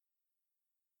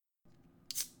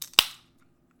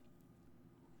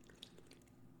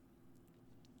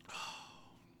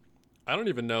I don't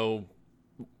even know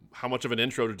how much of an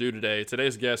intro to do today.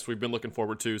 Today's guest we've been looking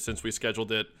forward to since we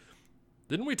scheduled it.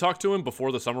 Didn't we talk to him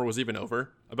before the summer was even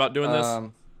over about doing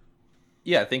this?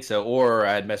 Yeah, I think so. Or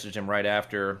I had messaged him right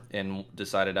after and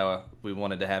decided we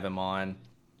wanted to have him on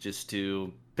just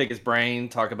to pick his brain,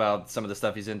 talk about some of the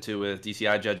stuff he's into with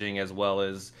DCI judging, as well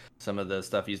as some of the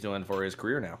stuff he's doing for his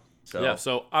career now.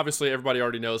 So obviously everybody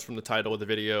already knows from the title of the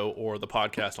video or the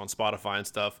podcast on Spotify and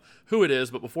stuff who it is.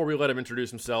 But before we let him introduce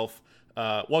himself,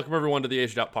 welcome everyone to the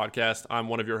Aged Out Podcast. I'm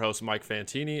one of your hosts, Mike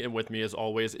Fantini, and with me as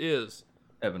always is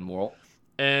Evan Worrell.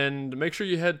 And make sure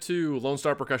you head to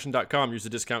LoneStarPercussion.com. Use the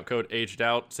discount code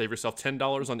AgedOut. Save yourself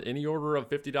 $10 on any order of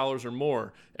 $50 or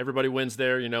more. Everybody wins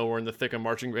there. You know, we're in the thick of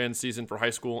marching band season for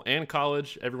high school and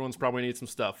college. Everyone's probably needs some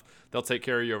stuff. They'll take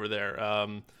care of you over there.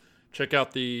 Check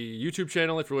out the YouTube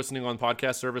channel if you're listening on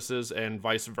podcast services and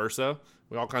vice versa.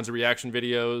 We have all kinds of reaction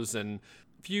videos and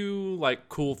a few like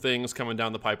cool things coming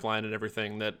down the pipeline and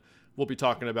everything that we'll be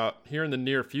talking about here in the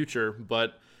near future.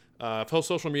 But post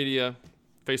social media,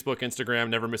 Facebook, Instagram,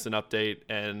 never miss an update.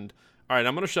 And all right,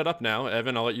 I'm going to shut up now.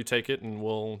 Evan, I'll let you take it and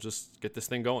we'll just get this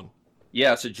thing going.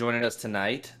 Yeah, so joining us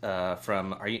tonight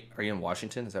from, are you in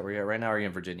Washington? Is that where you're at right now? Or are you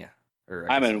in Virginia?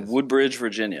 I'm in Woodbridge,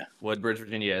 Virginia. Woodbridge,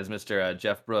 Virginia is Mr.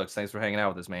 Jeff Brooks. Thanks for hanging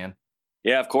out with us, man.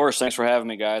 Yeah, of course. Thanks for having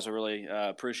me, guys. I really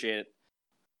appreciate it.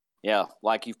 Yeah,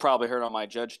 like you've probably heard on my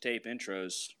Judge Tape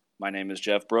intros, my name is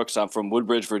Jeff Brooks. I'm from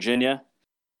Woodbridge, Virginia.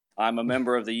 I'm a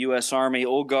member of the U.S. Army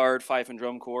Old Guard Fife and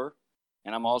Drum Corps,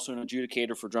 and I'm also an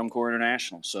adjudicator for Drum Corps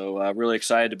International. So really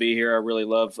excited to be here. I really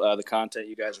love the content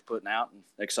you guys are putting out and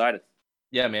excited.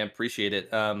 Yeah, man, appreciate it.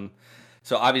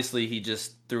 So obviously he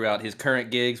just threw out his current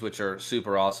gigs, which are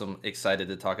super awesome. Excited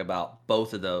to talk about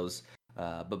both of those.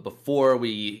 But before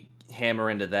we hammer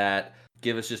into that,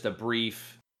 give us just a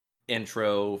brief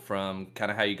intro from kind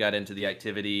of how you got into the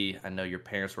activity. I know your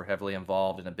parents were heavily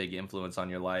involved and a big influence on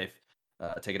your life.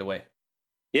 Take it away.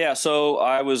 Yeah, so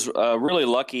I was really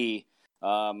lucky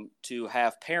to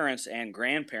have parents and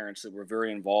grandparents that were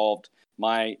very involved.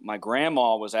 My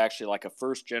grandma was actually like a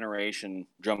first generation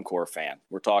drum corps fan.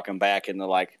 We're talking back in the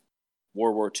like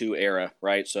World War II era,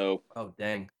 right? So oh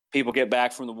dang, people get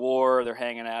back from the war, they're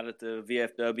hanging out at the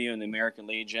VFW and the American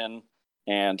Legion,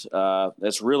 and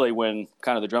that's really when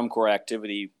kind of the drum corps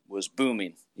activity was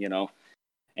booming, you know.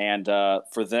 And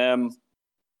for them,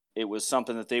 it was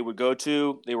something that they would go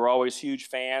to. They were always huge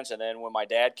fans. And then when my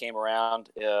dad came around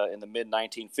in the mid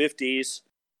 1950s,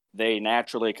 they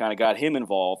naturally kind of got him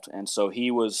involved. And so he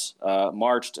was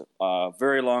marched a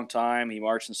very long time. He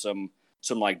marched in some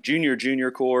like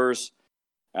junior corps.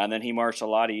 And then he marched a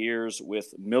lot of years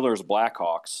with Miller's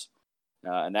Blackhawks.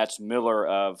 And that's Miller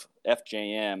of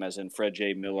FJM, as in Fred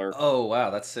J. Miller. Oh,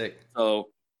 wow. That's sick. So,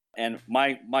 and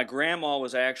my grandma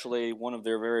was actually one of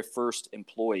their very first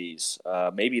employees,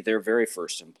 maybe their very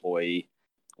first employee,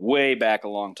 way back a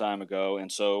long time ago. And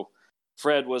so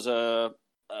Fred was a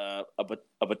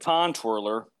baton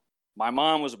twirler. My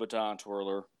mom was a baton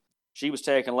twirler. She was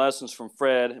taking lessons from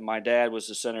Fred, and my dad was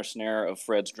the center snare of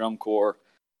Fred's drum corps.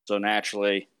 So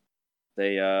naturally,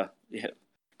 they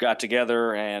got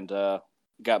together and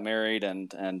got married,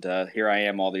 and here I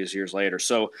am all these years later.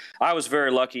 So I was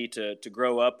very lucky to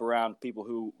grow up around people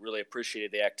who really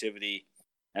appreciated the activity,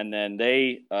 and then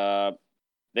they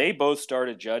both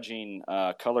started judging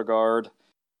color guard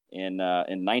in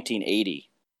 1980.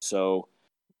 So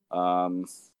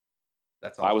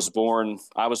that's awesome.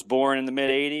 I was born in the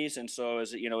mid 80s. And so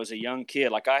as a young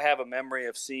kid, like I have a memory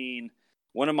of seeing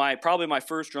probably my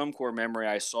first drum corps memory.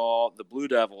 I saw the Blue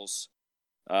Devils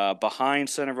behind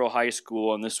Centerville High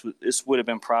School. And this would have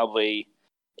been probably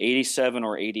 87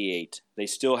 or 88. They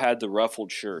still had the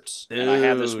ruffled shirts. Dude, and I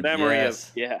have this memory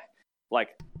yes. of, like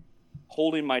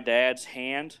holding my dad's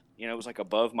hand. You know, it was like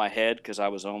above my head because I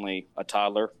was only a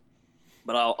toddler.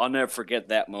 But I'll never forget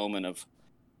that moment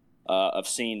of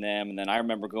seeing them. And then I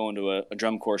remember going to a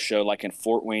drum corps show like in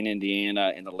Fort Wayne,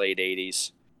 Indiana in the late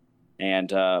 80s.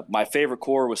 And my favorite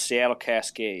corps was Seattle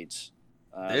Cascades.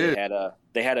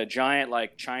 They had a giant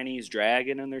like Chinese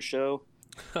dragon in their show.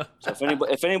 So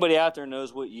if anybody out there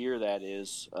knows what year that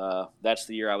is, that's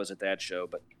the year I was at that show.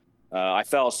 But I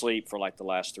fell asleep for like the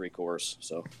last three corps.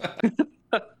 So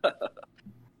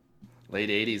late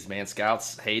 80s, man.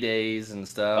 Scouts heydays and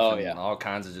stuff. Oh, and yeah. all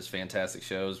kinds of just fantastic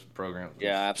shows, programs.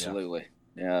 Yeah, absolutely.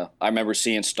 Yeah. I remember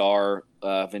seeing Star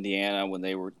of Indiana when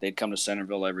they'd come to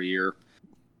Centerville every year.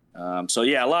 So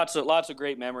yeah, lots of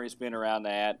great memories being around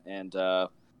that. And I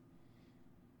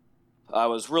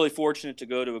was really fortunate to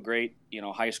go to a great,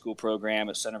 high school program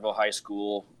at Centerville High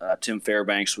School. Tim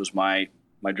Fairbanks was my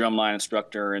drumline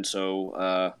instructor. And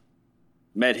so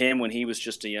met him when he was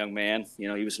just a young man. He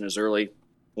was in his early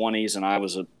 20s, and I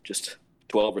was just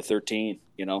 12 or 13,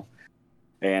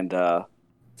 and so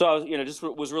I was, just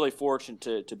was really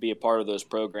fortunate to be a part of those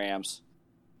programs,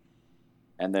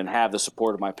 and then have the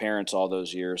support of my parents all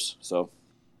those years. So,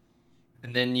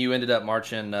 and then you ended up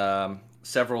marching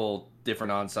several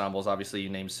different ensembles. Obviously, you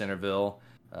named Centerville,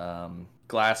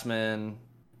 Glassmen,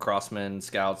 Crossmen,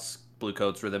 Scouts,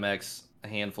 Bluecoats, Rhythm X, a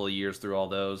handful of years through all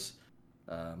those.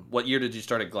 What year did you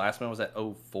start at Glassmen? Was that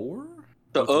 04?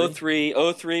 So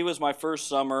 03 was my first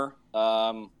summer.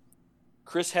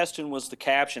 Chris Heston was the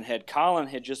caption head. Colin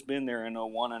had just been there in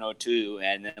 01 and 02,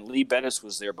 and then Lee Bettis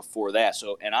was there before that.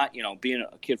 So, and I, being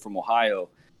a kid from Ohio,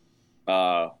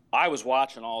 I was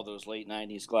watching all those late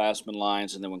 90s Glassman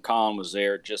lines, and then when Colin was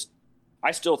there,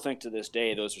 I still think to this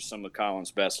day those are some of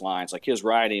Colin's best lines. Like, his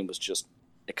writing was just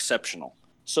exceptional,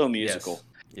 so musical.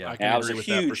 Yes. Yeah, I was a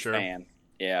huge fan.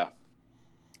 Yeah,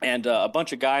 and a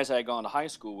bunch of guys I had gone to high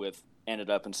school with ended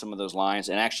up in some of those lines,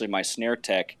 and actually my snare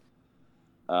tech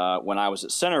when I was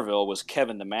at Centerville was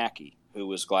Kevin DeMackey, who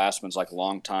was Glassman's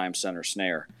longtime center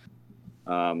snare.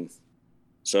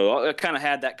 So I kind of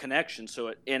had that connection.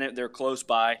 So they're close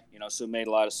by, so it made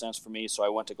a lot of sense for me. So I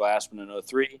went to Glassman in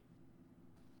 03.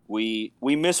 We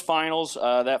missed finals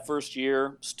that first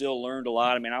year. Still learned a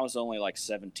lot. I mean, I was only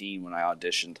 17 when I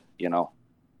auditioned.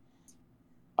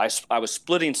 I was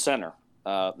splitting center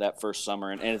that first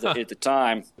summer, and at the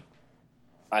time,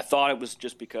 I thought it was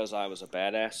just because I was a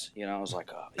badass. I was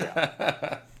like, oh,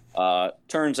 yeah.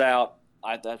 Turns out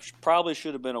that probably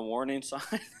should have been a warning sign.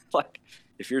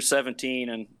 If you're 17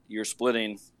 and you're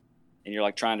splitting and you're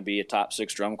trying to be a top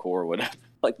 6 drum corps or whatever,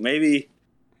 maybe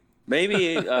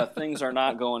things are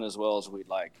not going as well as we'd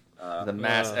like. The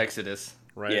mass exodus.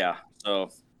 Right. Yeah. So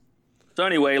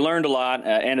anyway, learned a lot.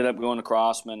 Ended up going to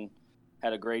Crossman.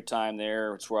 Had a great time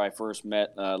there. It's where I first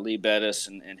met Lee Bettis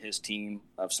and his team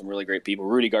of some really great people.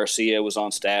 Rudy Garcia was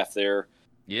on staff there.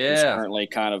 Yeah. He's currently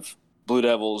kind of Blue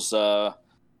Devils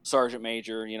sergeant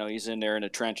major. He's in there in the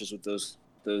trenches with those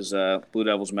Blue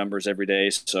Devils members every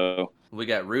day. So we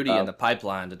got Rudy in the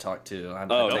pipeline to talk to. I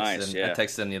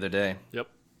texted him the other day. Yep.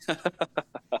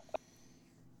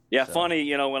 Yeah, so.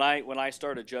 Funny. When I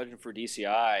started judging for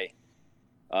DCI,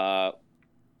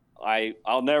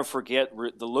 I'll never forget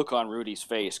the look on Rudy's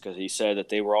face, because he said that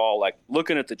they were all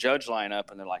looking at the judge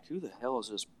lineup and they're like, who the hell is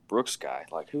this Brooks guy?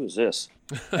 Who is this?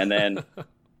 And then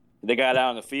they got out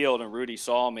in the field and Rudy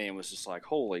saw me and was just like,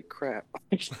 holy crap.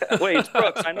 Wait, it's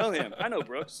Brooks. I know him. I know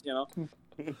Brooks,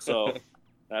 So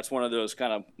that's one of those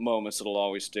kind of moments that'll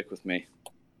always stick with me.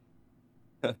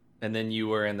 And then you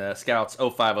were in the Scouts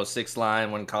 0506 line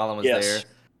when Colin was there.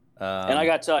 And I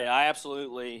got to tell you, I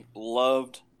absolutely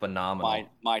loved phenomenal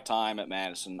my time at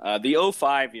Madison. The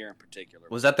 05 year in particular.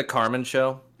 Was that the Carmen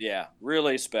show? Yeah,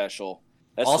 really special.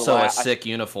 That's also a sick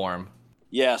uniform.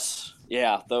 Yes.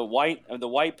 Yeah, the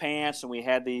white pants, and we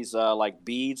had these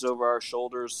beads over our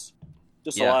shoulders.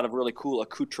 Just a lot of really cool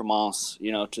accoutrements,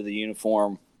 to the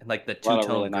uniform. And the two-tone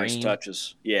really green. Nice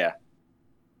touches. Yeah.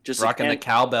 Just rocking the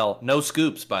cowbell. No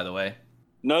scoops, by the way.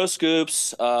 No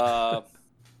scoops. The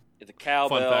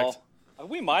cowbell. Fun fact.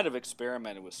 We might have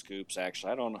experimented with scoops,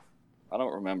 actually. I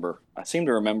don't remember. I seem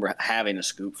to remember having a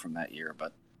scoop from that year,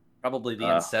 but probably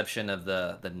the inception of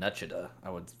the Nutchita.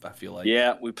 I feel like.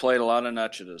 Yeah, we played a lot of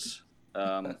Nutchitas,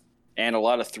 and a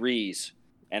lot of 3s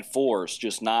and 4s,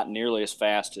 just not nearly as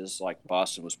fast as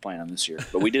Boston was playing this year.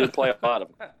 But we did play a lot of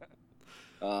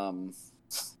them.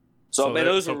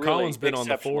 Those are really Colin's been on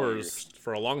the 4s years.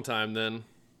 For a long time then.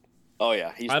 Oh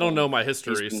yeah, I don't know my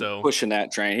history, so pushing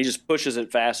that train. He just pushes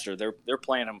it faster. They're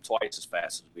playing them twice as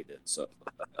fast as we did. So,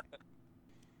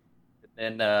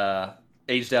 and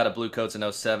aged out of Bluecoats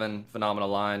in 07, phenomenal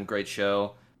line, great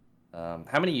show.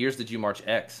 How many years did you march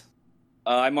X?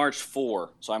 I marched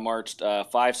 4, so I marched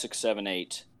 5, 6, 7,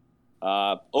 8.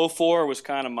 04 was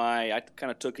kind of I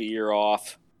kind of took a year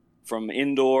off from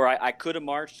indoor. I could have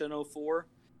marched in 04,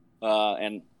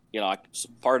 and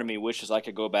part of me wishes I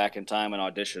could go back in time and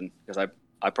audition, because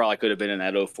I probably could have been in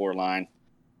that 04 line.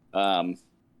 And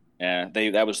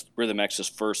that was Rhythm X's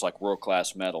first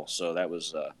world-class medal. So that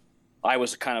was I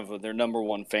was kind of their number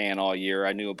one fan all year.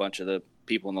 I knew a bunch of the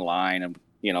people in the line, and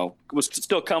was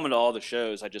still coming to all the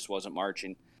shows. I just wasn't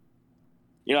marching.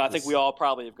 I think we all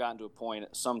probably have gotten to a point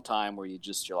at some time where you're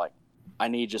like, I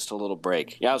need just a little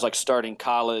break. Yeah, I was starting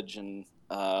college, and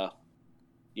had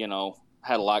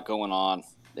a lot going on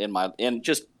in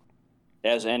just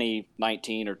as any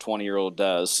 19 or 20-year-old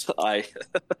does. I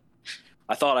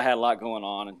thought I had a lot going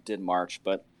on and did March,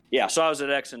 but yeah. So I was at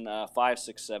X in 5,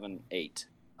 6, 7, 8.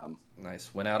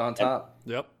 Nice, went out on top.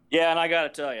 Yep. Yeah, and I got to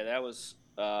tell you, that was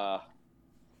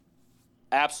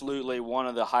absolutely one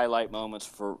of the highlight moments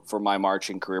for my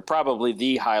marching career. Probably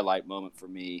the highlight moment for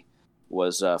me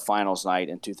was finals night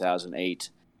in 2008,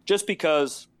 just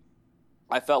because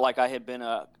I felt like I had been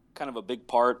a kind of a big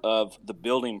part of the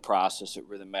building process at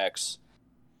Rhythm X,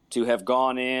 to have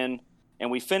gone in,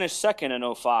 and we finished second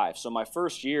in '05. So my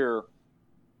first year,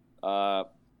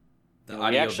 The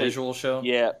audio visual show?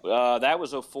 Yeah, that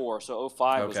was '04. So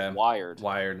 '05 was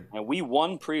Wired. And we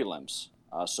won prelims.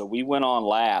 So we went on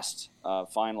last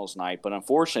finals night. But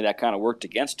unfortunately, that kind of worked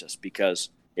against us, because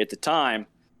at the time,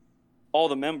 all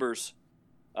the members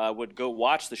would go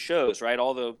watch the shows, right?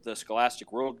 All the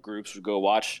Scholastic World groups would go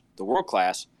watch the World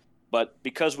Class. But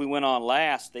because we went on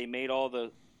last, they made all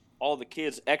the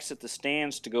kids exit the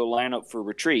stands to go line up for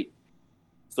retreat.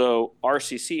 So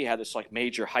RCC had this like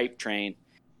major hype train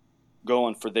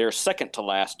going for their second to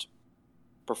last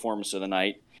performance of the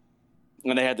night.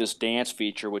 And they had this dance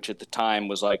feature, which at the time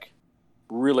was like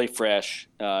really fresh.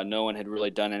 No one had really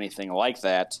done anything like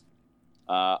that.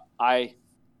 I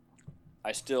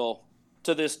still,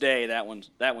 to this day, that one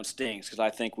stings, because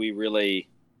I think we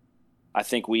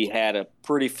had a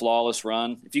pretty flawless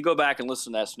run. If you go back and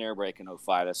listen to that snare break in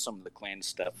 '05, that's some of the cleanest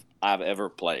stuff I've ever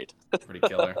played. Pretty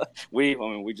killer.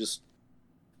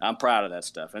 I'm proud of that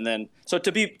stuff. And then, so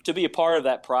to be a part of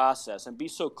that process and be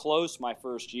so close my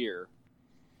first year,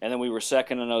 and then we were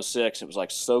second in '06. It was like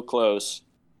so close.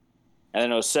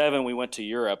 And then '07 we went to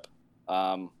Europe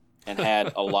and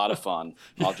had a lot of fun.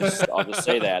 I'll just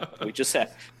say that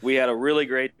we had a really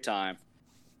great time.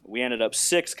 We ended up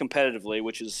 6th competitively,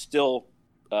 which is still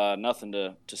nothing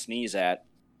to sneeze at,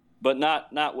 but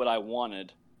not what I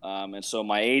wanted. And so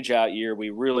my age out year,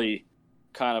 we really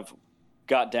kind of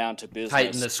got down to business.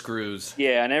 Tighten the screws.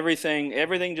 Yeah, and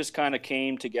everything just kind of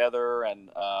came together, and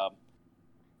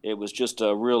it was just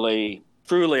truly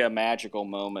a magical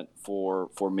moment for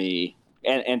me,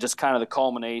 and just kind of the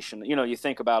culmination. You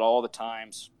think about all the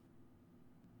times,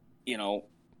 you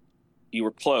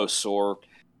were close, or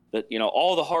that,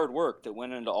 all the hard work that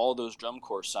went into all those drum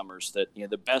corps summers. That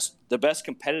the best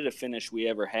competitive finish we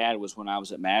ever had was when I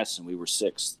was at Madison. We were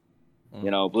 6th.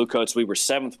 Bluecoats, we were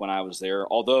 7th when I was there.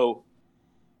 Although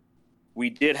we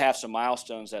did have some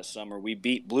milestones that summer. We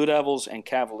beat Blue Devils and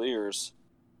Cavaliers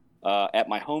at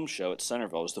my home show at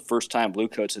Centerville. It was the first time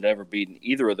Bluecoats had ever beaten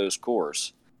either of those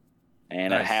corps.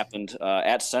 And Nice. It happened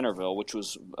at Centerville, which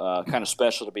was kind of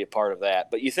special to be a part of that.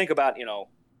 But you think about,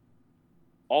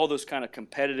 all those kind of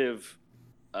competitive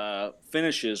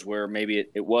finishes where maybe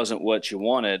it wasn't what you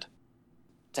wanted,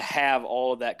 to have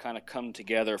all of that kind of come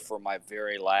together for my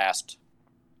very last,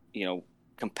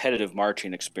 competitive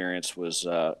marching experience was,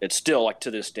 it's still, like, to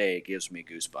this day, it gives me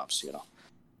goosebumps,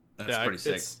 That's pretty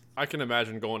sick. I can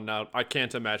imagine going out. I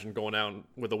can't imagine going out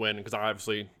with a win, because I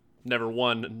obviously never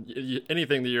won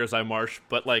anything the years I marched.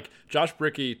 But, like, Josh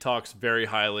Brickey talks very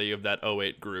highly of that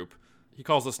 '08 group. He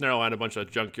calls the snare line a bunch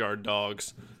of junkyard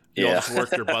dogs. You all just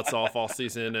worked your butts off all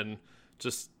season and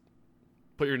just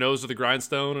put your nose to the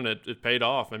grindstone, and it paid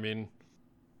off. I mean,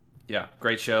 yeah,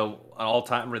 great show. An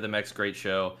all-time Rhythm X great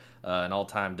show. An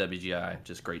all-time WGI,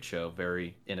 just great show.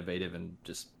 Very innovative and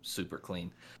just super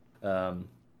clean.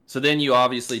 So then you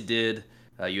obviously did,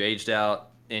 you aged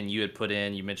out, and you had put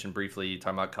in, you mentioned briefly,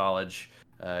 talking about college,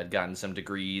 had gotten some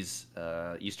degrees,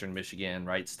 Eastern Michigan,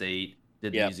 Wright State,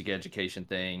 did the music education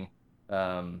thing.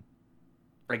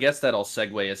 I guess that'll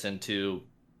segue us into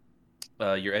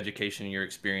your education and your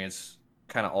experience,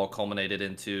 kind of all culminated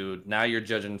into now you're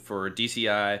judging for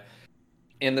DCI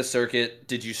in the circuit.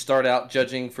 Did you start out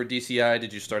judging for DCI?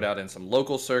 Did you start out in some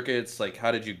local circuits? Like,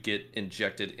 how did you get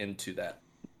injected into that?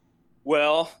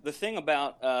 Well, the thing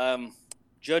about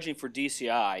judging for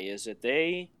DCI is that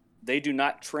they do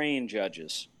not train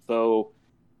judges. So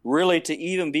really, to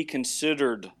even be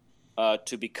considered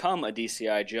to become a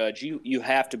DCI judge, you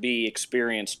have to be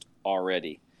experienced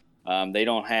already.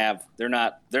 They're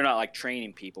not like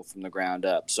training people from the ground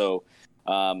up. So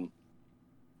I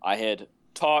had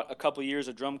taught a couple years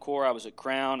of drum corps. I was at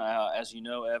Crown, as you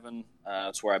know, Evan.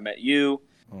 That's where I met you.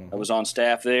 Mm-hmm. I was on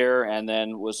staff there, and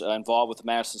then was involved with the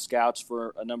Madison Scouts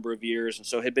for a number of years, and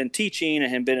so had been teaching and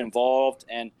had been involved.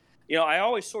 And I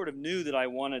always sort of knew that I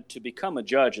wanted to become a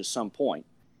judge at some point,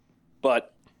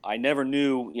 but I never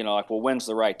knew, like, well, when's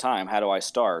the right time? How do I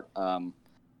start? And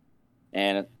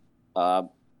I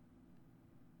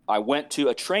went to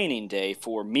a training day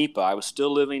for MIPA. I was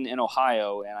still living in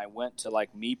Ohio, and I went to,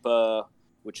 like, MIPA,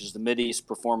 which is the Mideast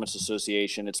Performance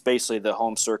Association. It's basically the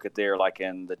home circuit there, like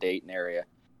in the Dayton area.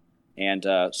 And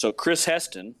so Chris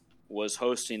Heston was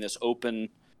hosting this open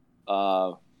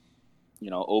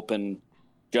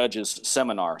judges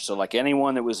seminar. So, like,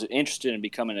 anyone that was interested in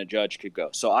becoming a judge could go.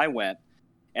 So I went.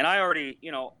 and I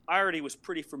already was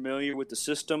pretty familiar with the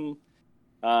system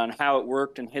and how it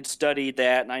worked, and had studied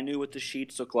that, and I knew what the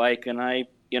sheets looked like, and I,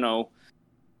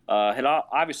 had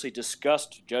obviously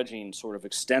discussed judging sort of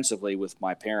extensively with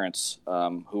my parents,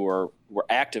 who were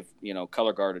active,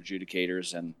 color guard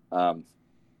adjudicators, and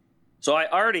so I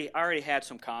already had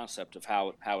some concept of how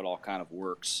it all kind of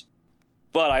works.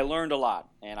 But I learned a lot,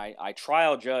 and I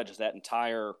trial judged that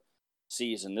entire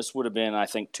season. This would have been, I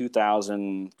think,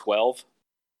 2012.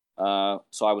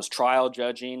 So I was trial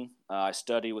judging. I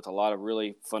studied with a lot of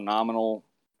really phenomenal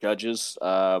judges.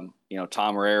 Tom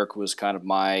Rarick was kind of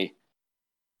my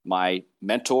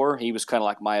mentor. He was kind of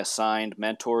like my assigned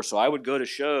mentor. So I would go to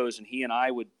shows, and he and I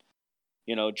would,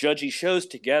 judge these shows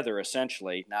together,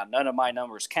 essentially. Now, none of my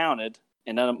numbers counted,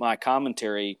 and none of my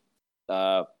commentary,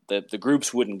 the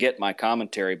groups wouldn't get my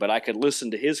commentary, but I could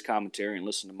listen to his commentary and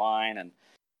listen to mine and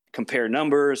compare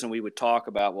numbers, and we would talk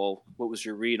about, well, what was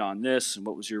your read on this, and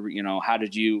what was your, how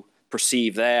did you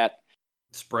perceive that?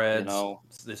 Spreads,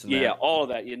 this and that. Yeah, all of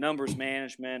that. Your numbers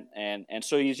management, and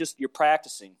so you're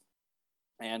practicing,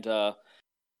 and a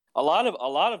lot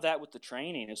of that with the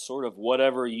training is sort of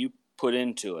whatever you put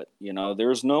into it.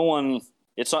 There's no one.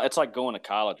 It's like going to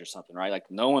college or something, right?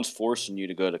 Like no one's forcing you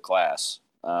to go to class.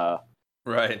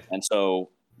 Right. And so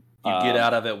you get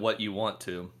out of it what you want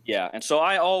to. Yeah, and so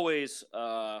I always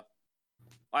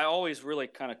really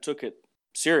kind of took it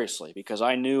seriously, because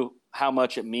I knew how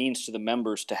much it means to the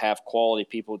members to have quality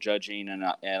people judging, and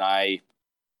I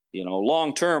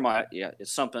long term,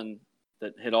 it's something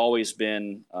that had always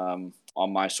been on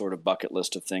my sort of bucket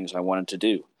list of things I wanted to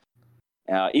do.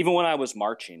 Even when I was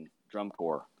marching drum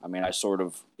corps, I mean, I sort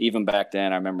of, even back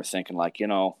then, I remember thinking like,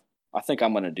 I think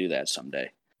I'm going to do that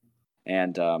someday.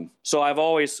 And so I've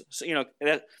always,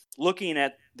 looking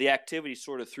at the activity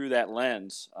sort of through that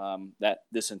lens, that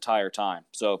this entire time.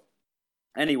 So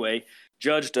anyway,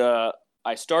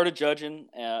 I started judging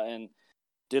and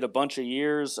did a bunch of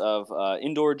years of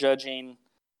indoor judging,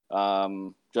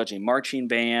 judging marching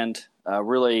band.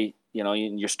 Really,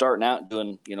 you're starting out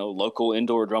doing, local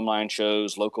indoor drumline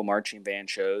shows, local marching band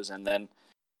shows, and then,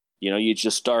 you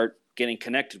just start getting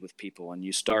connected with people, and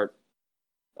you start,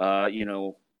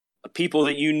 people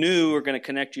that you knew are going to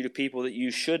connect you to people that you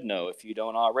should know if you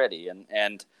don't already,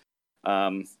 and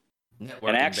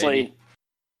actually, baby.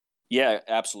 Yeah,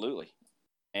 absolutely.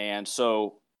 And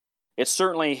so it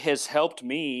certainly has helped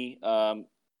me.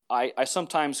 I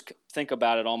sometimes think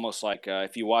about it almost like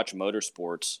if you watch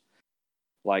motorsports,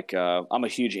 like I'm a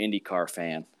huge IndyCar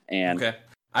fan, and okay.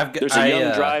 There's a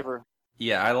young driver.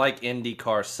 Yeah, I like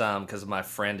IndyCar some because my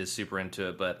friend is super into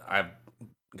it, but I've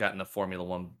gotten a Formula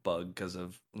One bug because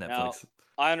of Netflix. Now,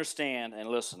 I understand, and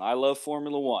listen, I love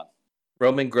Formula One.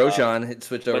 Roman Grosjean had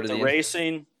switched over to the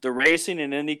racing. The racing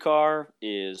in IndyCar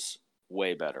is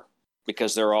way better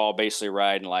because they're all basically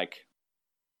riding like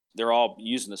they're all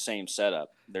using the same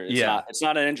setup. It's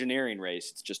not an engineering race;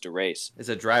 it's just a race. It's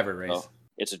a driver race. So,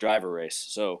 it's a driver race.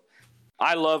 So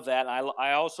I love that.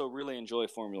 I also really enjoy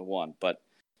Formula One. But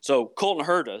so Colton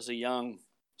Herta is a young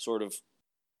sort of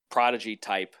prodigy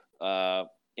type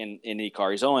in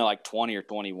IndyCar. He's only like 20 or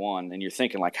 21, and you're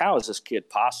thinking like, how is this kid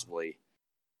possibly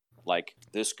like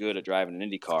this good at driving an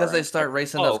IndyCar? Because they start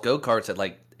racing those go-karts at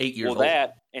like 8 years old.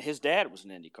 And his dad was an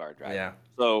IndyCar driver. Yeah.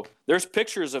 So there's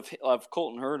pictures of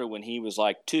Colton Herta when he was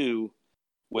like 2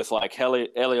 with like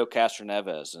Helio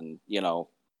Castroneves, and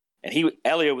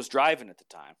Elio was driving at the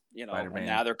time, Spider-Man. And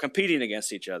now they're competing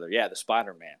against each other. Yeah, the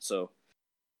Spider-Man. So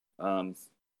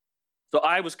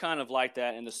I was kind of like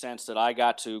that in the sense that I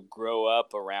got to grow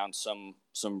up around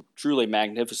some truly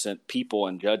magnificent people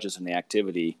and judges in the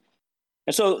activity.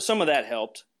 And so some of that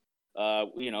helped.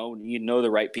 You know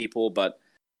the right people, but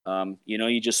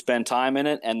you just spend time in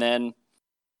it. And then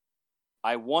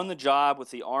I won the job with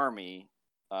the Army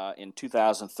in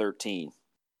 2013.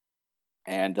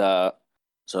 And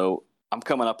so I'm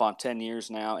coming up on 10 years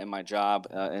now in my job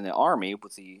in the Army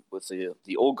with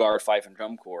the Old Guard Fife and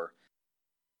Drum Corps.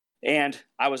 And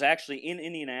I was actually in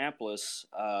Indianapolis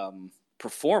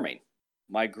performing.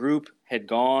 My group had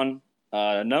gone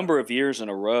a number of years in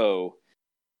a row,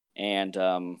 and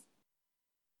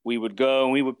we would go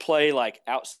and we would play like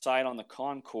outside on the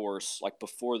concourse like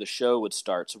before the show would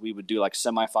start. So we would do like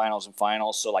semifinals and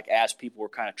finals. So like as people were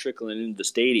kind of trickling into the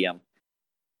stadium,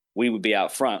 we would be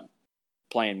out front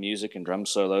playing music and drum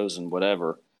solos and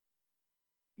whatever.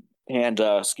 And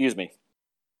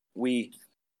we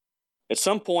at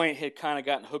some point had kind of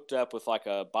gotten hooked up with like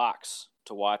a box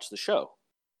to watch the show.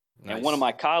 Nice. And one of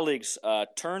my colleagues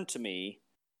turned to me,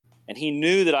 and he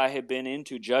knew that I had been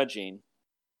into judging,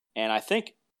 and I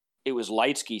think it was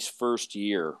Lightsky's first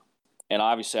year. And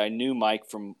obviously I knew Mike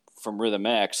from from Rhythm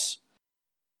X,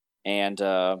 and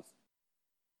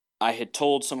I had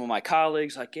told some of my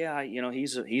colleagues, like, yeah,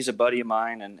 he's a buddy of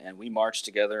mine, and we marched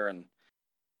together, and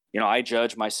I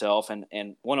judge myself,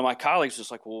 and one of my colleagues was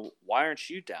like, well, why aren't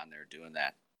you down there doing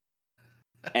that?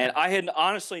 And I had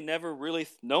honestly never really,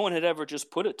 no one had ever just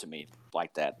put it to me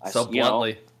like that. So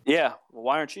bluntly. Yeah, well,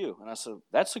 why aren't you? And I said,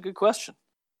 that's a good question.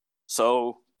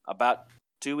 So about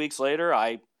 2 weeks later,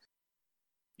 I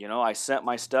sent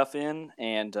my stuff in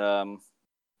and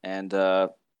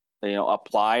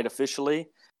applied officially.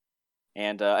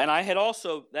 And I had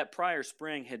also, that prior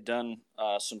spring, had done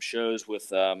some shows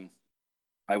with,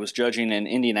 I was judging in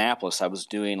Indianapolis. I was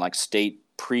doing like state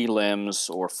prelims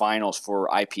or finals for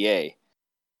IPA,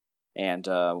 and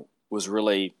was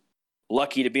really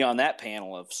lucky to be on that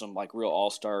panel of some like real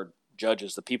all-star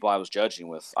judges, the people I was judging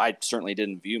with. I certainly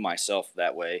didn't view myself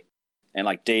that way. And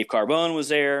like Dave Carbone was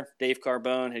there. Dave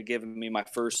Carbone had given me my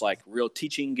first like real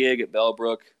teaching gig at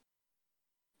Bellbrook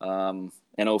in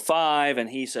 2005, and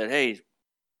he said, hey,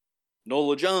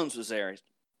 Nola Jones was there.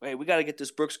 Hey, we got to get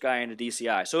this Brooks guy into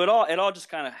DCI. So it all just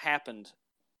kind of happened.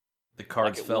 The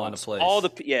cards like fell into place.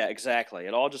 Yeah, exactly.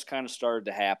 It all just kind of started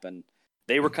to happen.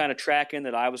 They were kind of tracking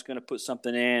that I was going to put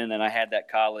something in, and then I had that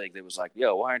colleague that was like,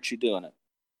 yo, why aren't you doing it?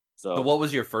 So what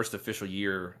was your first official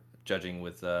year judging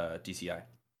with DCI?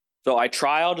 So I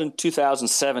trialed in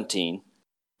 2017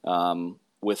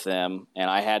 with them, and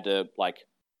I had to like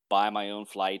buy my own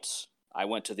flights. I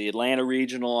went to the Atlanta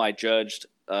Regional. I judged.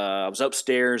 I was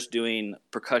upstairs doing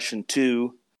Percussion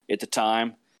 2 at the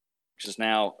time, which is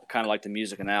now kind of like the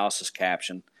music analysis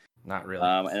caption. Not really.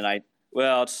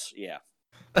 It's yeah.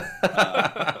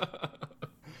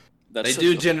 They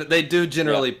do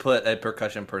generally put a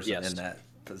percussion person in that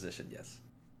position. Yes.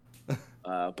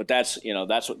 But that's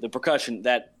what the percussion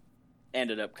that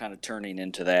ended up kind of turning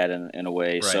into that in a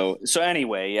way. Right. So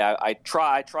anyway, yeah, I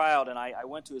trialed and I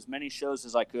went to as many shows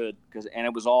as I could and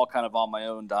it was all kind of on my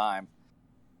own dime.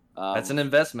 That's an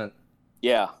investment.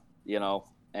 Yeah,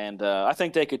 and I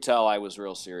think they could tell I was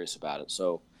real serious about it.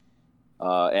 So,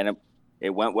 and it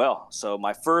went well. So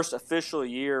my first official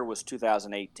year was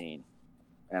 2018,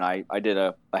 and I did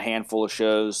a handful of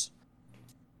shows,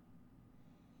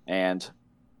 and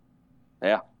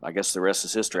yeah, I guess the rest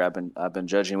is history. I've been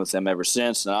judging with them ever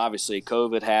since, and obviously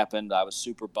COVID happened. I was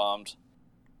super bummed.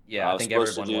 Yeah, I think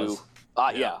everyone was.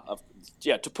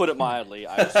 Yeah. To put it mildly,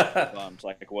 I was super bummed.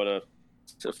 Like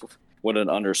what an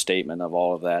understatement of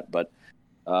all of that. But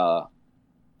I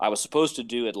was supposed to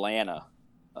do Atlanta,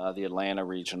 the Atlanta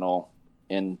Regional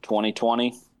in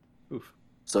 2020. Oof.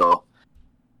 So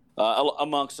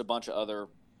amongst a bunch of other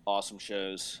awesome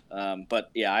shows.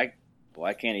 But yeah,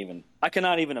 I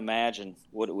cannot even imagine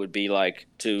what it would be like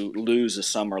to lose a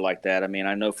summer like that. I mean,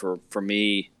 I know for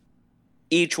me,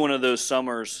 each one of those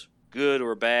summers, good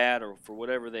or bad, or for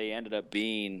whatever they ended up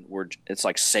being, it's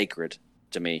like sacred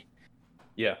to me.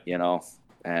 Yeah.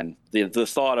 And the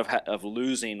thought of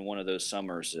losing one of those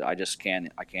summers, I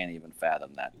can't even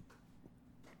fathom that.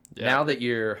 Yeah. Now that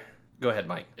go ahead,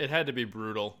 Mike. It had to be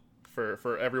brutal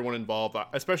for everyone involved,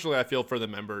 especially I feel for the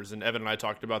members, and Evan and I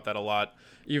talked about that a lot,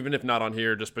 even if not on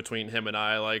here, just between him and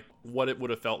I, like what it would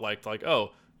have felt like,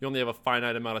 oh, you only have a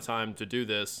finite amount of time to do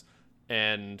this,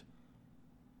 and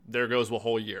there goes a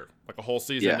whole year, like a whole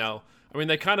season. Yeah. Now, I mean,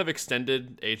 they kind of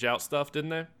extended age out stuff, didn't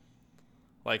they?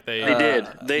 Like they did.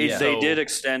 They did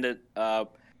extend it.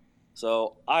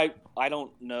 So I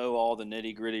don't know all the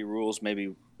nitty gritty rules.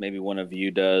 Maybe one of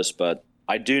you does, but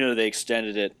I do know they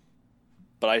extended it.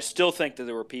 But I still think that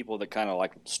there were people that kind of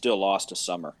like still lost a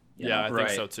summer. I think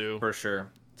so too. For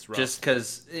sure. Just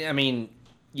because, I mean,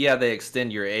 yeah, they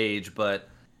extend your age, but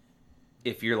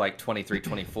if you're like 23,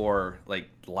 24, like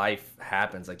life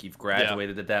happens. Like you've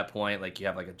graduated at that point. Like you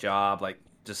have like a job. Like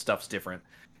just stuff's different.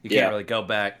 You can't really go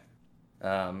back.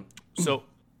 So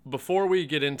before we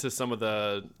get into some of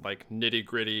the like nitty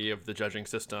gritty of the judging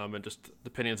system and just the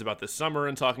opinions about this summer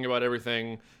and talking about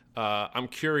everything, I'm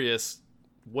curious,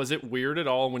 was it weird at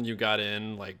all when you got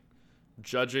in, like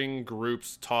judging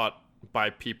groups taught by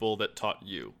people that taught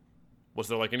you? Was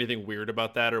there like anything weird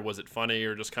about that, or was it funny,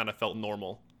 or just kind of felt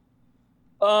normal?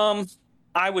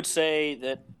 I would say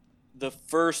that the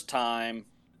first time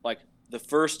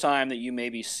that you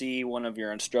maybe see one of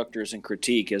your instructors in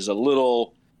critique is a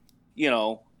little,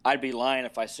 I'd be lying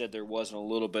if I said there wasn't a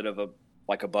little bit of a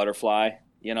butterfly,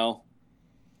 in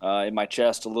my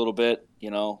chest a little bit, a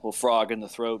little frog in the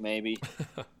throat maybe.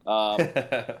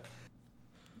 But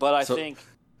I think,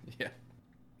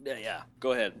 yeah.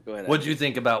 Go ahead. What'd you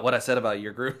think about what I said about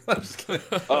your group? I'm just kidding.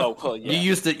 Oh, well, yeah.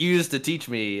 You used to teach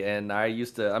me, and I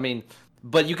used to. I mean,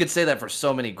 but you could say that for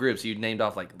so many groups. You named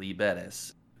off like Lee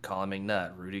Bettis, Colin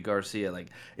McNutt, Rudy Garcia. Like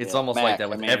it's Yeah, almost Mac, like that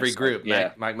with I mean, every it's group. like,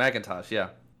 yeah. Mike McIntosh, yeah.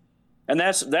 And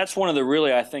that's one of the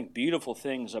really, I think, beautiful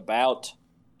things about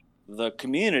the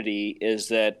community is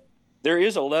that there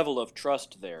is a level of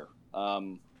trust there,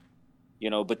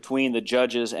 between the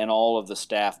judges and all of the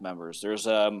staff members. There's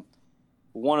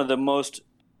one of the most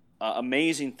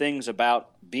amazing things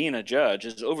about being a judge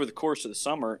is over the course of the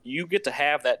summer, you get to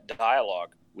have that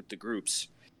dialogue with the groups,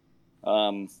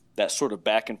 that sort of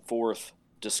back and forth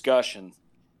discussion.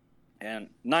 And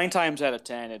 9 times out of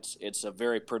 10, it's a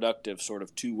very productive sort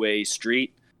of two-way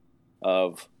street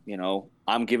of,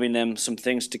 I'm giving them some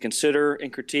things to consider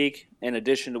and critique in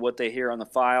addition to what they hear on the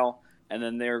file. And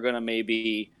then they're going to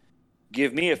maybe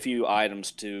give me a few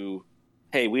items to,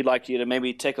 hey, we'd like you to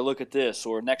maybe take a look at this.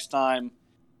 Or next time,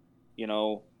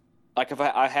 like if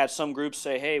I had some groups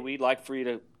say, hey, we'd like for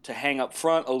you to hang up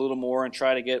front a little more and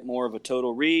try to get more of a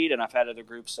total read. And I've had other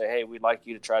groups say, hey, we'd like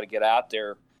you to try to get out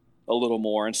there a little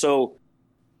more. And so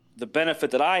the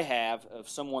benefit that I have of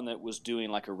someone that was doing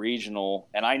like a regional,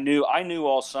 and I knew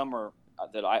all summer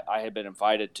that I had been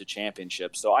invited to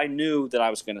championships, so I knew that I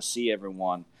was going to see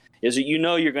everyone, is that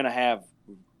you're going to have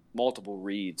multiple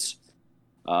reads.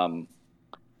 And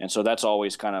so that's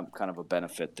always kind of a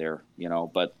benefit there,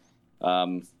 but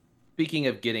Speaking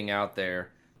of getting out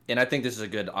there, and I think this is a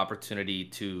good opportunity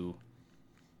to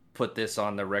put this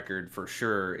on the record for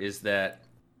sure, is that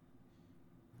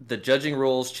the judging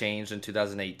rules changed in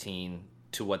 2018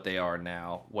 to what they are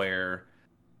now, where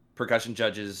percussion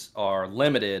judges are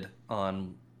limited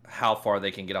on how far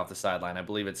they can get off the sideline. I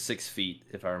believe it's 6 feet,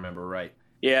 if I remember right.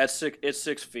 Yeah, it's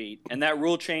 6 feet, and that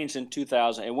rule changed in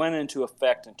 2000. It went into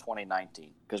effect in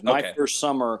 2019 because my first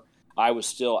summer I was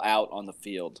still out on the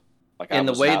field. And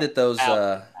the way that those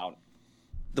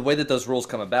rules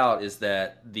come about is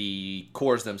that the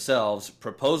corps themselves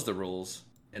propose the rules,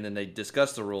 and then they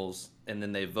discuss the rules, and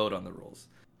then they vote on the rules.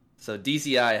 So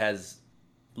DCI has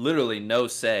literally no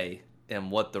say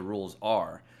in what the rules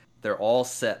are. They're all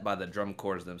set by the drum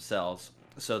corps themselves.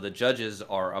 So the judges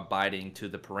are abiding to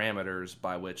the parameters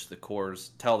by which the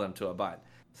corps tell them to abide.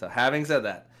 So having said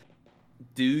that,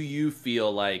 do you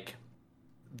feel like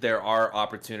there are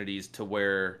opportunities to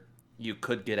where you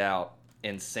could get out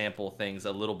and sample things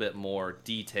a little bit more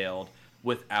detailed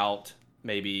without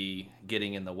maybe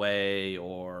getting in the way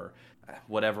or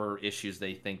whatever issues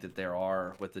they think that there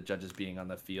are with the judges being on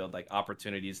the field, like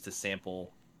opportunities to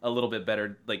sample a little bit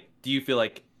better? Like, do you feel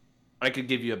like I could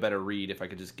give you a better read if I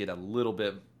could just get a little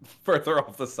bit further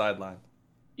off the sideline?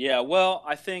 Yeah, well,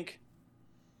 I think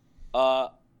I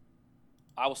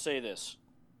will say this.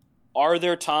 Are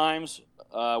there times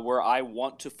where I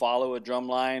want to follow a drum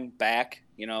line back,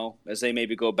 as they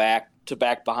maybe go back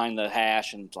behind the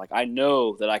hash, and it's like I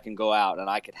know that I can go out and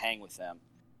I could hang with them?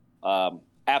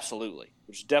 Absolutely.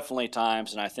 There's definitely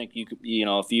times, and I think you could,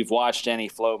 if you've watched any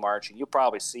flow marching, you'll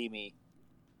probably see me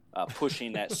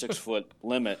pushing that 6 foot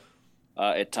limit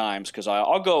at times because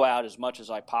I'll go out as much as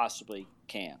I possibly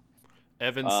can.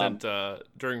 Evan sent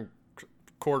during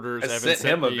quarters. I Evan sent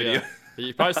him a me, video.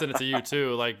 He probably sent it to you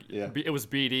too. Like, Yeah. It was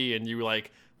BD, and you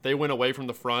they went away from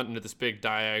the front into this big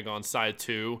diag on side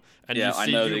 2, and Yeah, you see I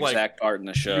know the exact part in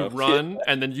the show. You run,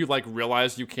 and then you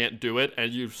realize you can't do it,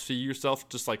 and you see yourself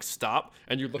just stop,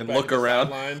 and you look And back look at the around.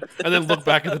 sideline, and then look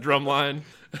back at the drum line.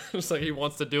 It's like he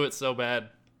wants to do it so bad.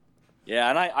 Yeah,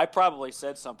 and I probably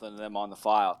said something to them on the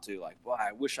file too, like, "Well,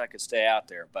 I wish I could stay out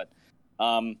there." But,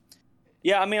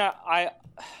 yeah, I mean, I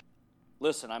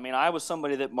listen. I mean, I was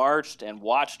somebody that marched and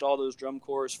watched all those drum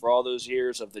corps for all those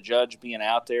years of the judge being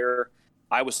out there.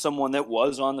 I was someone that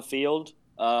was on the field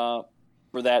for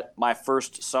that my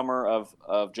first summer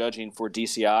of judging for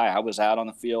DCI. I was out on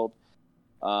the field,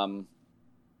 and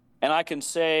I can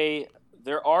say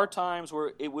there are times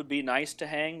where it would be nice to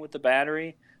hang with the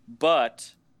battery,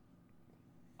 but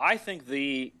I think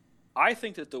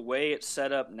that the way it's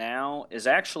set up now is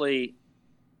I actually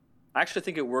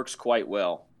think it works quite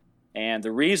well. And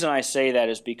the reason I say that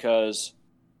is because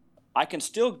I can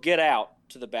still get out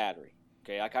to the battery.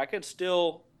 Okay, I can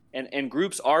still, and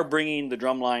groups are bringing the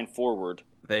drum line forward.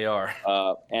 They are.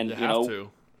 And You have to.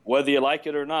 whether you like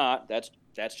it or not,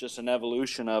 that's just an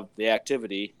evolution of the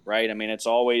activity, right? I mean, it's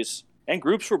always, and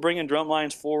groups were bringing drum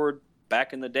lines forward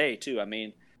back in the day too. I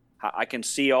mean, I can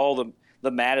see all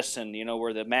the Madison,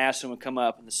 where the Madison would come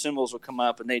up and the cymbals would come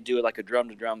up and they'd do it like a drum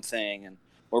to drum thing,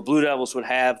 or Blue Devils would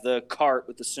have the cart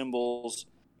with the cymbals,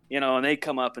 and they'd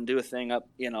come up and do a thing up,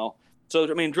 So,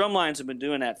 I mean, drum lines have been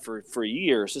doing that for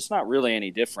years. It's not really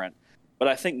any different. But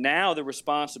I think now the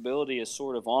responsibility is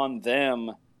sort of on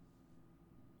them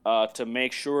to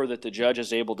make sure that the judge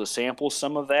is able to sample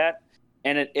some of that.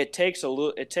 And it takes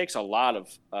a lot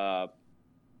of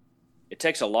it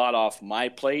takes a lot off my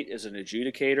plate as an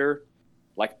adjudicator.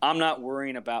 Like, I'm not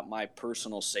worrying about my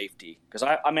personal safety. Because,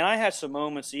 I had some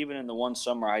moments, even in the one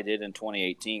summer I did in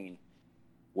 2018,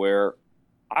 where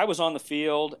I was on the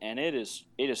field, and it is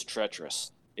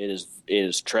treacherous. It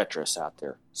is treacherous out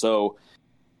there. So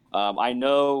I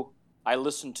know I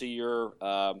listened to your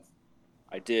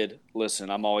I did listen.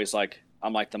 I'm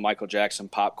like the Michael Jackson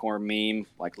popcorn meme,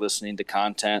 like listening to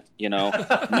content,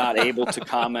 not able to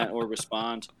comment or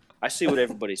respond. I see what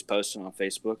everybody's posting on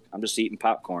Facebook. I'm just eating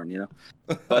popcorn.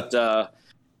 But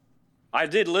I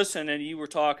did listen, and you were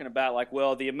talking about, like,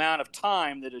 well, the amount of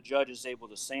time that a judge is able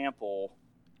to sample.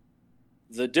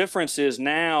 The difference is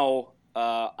now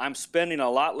I'm spending a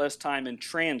lot less time in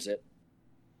transit.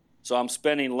 So I'm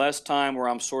spending less time where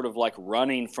I'm sort of like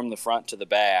running from the front to the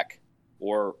back,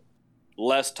 or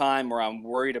less time where I'm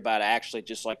worried about actually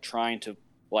just like trying to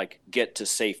like get to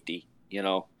safety.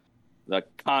 The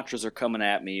contras are coming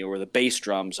at me, or the bass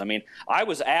drums. I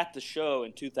was at the show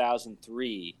in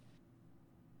 2003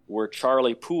 where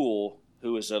Charlie Poole,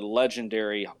 who is a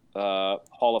legendary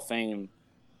Hall of Fame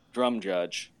drum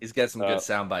judge. He's got some good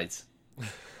sound bites.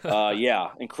 Yeah,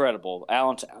 incredible.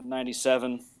 Allentown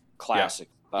 97, classic.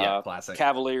 Yeah, classic.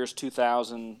 Cavaliers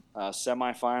 2000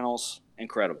 semifinals,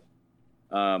 incredible.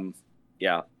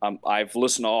 I've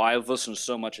listened to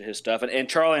so much of his stuff, and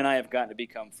Charlie and I have gotten to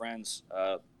become friends,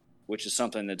 which is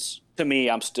something that's, to me,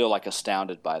 I'm still like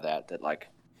astounded by that like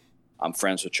I'm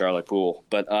friends with Charlie Poole.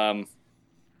 But I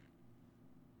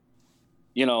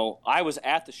was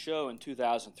at the show in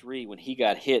 2003 when he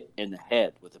got hit in the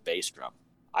head with a bass drum.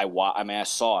 I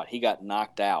saw it. He got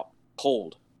knocked out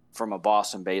cold from a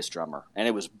Boston bass drummer, and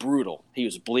it was brutal. He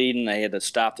was bleeding. They had to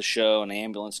stop the show, and the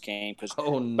ambulance came because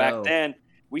back then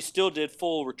we still did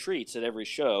full retreats at every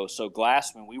show. So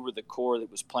Glassman, we were the corps that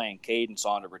was playing cadence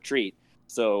on a retreat.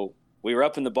 So we were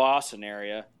up in the Boston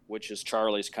area, which is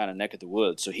Charlie's kind of neck of the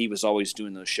woods. So he was always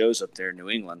doing those shows up there in New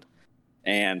England,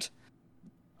 and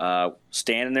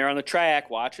standing there on the track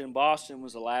watching Boston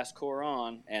was the last corps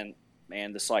on, and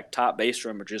man, this like top bass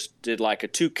drummer just did like a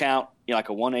 2 count, like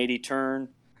a 180 turn,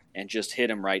 and just hit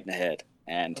him right in the head.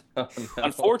 And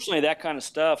unfortunately, that kind of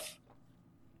stuff,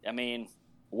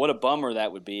 what a bummer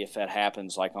that would be if that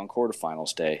happens like on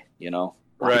quarterfinals day,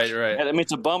 Right.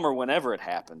 It's a bummer whenever it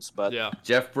happens, but yeah.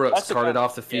 Jeff Brooks carted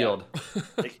off the field.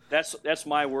 Yeah. That's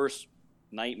my worst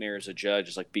nightmare as a judge,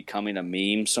 is like becoming a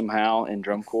meme somehow in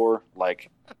drum corps. Like,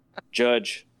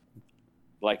 judge,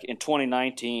 like in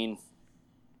 2019,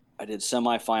 I did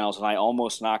semifinals, and I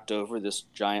almost knocked over this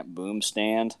giant boom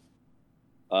stand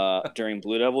during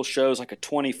Blue Devil shows, like a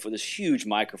 20-foot, this huge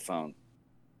microphone.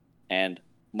 And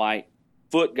my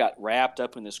foot got wrapped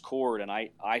up in this cord, and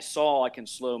I saw, like in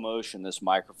slow motion, this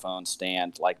microphone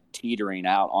stand like teetering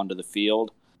out onto the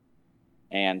field.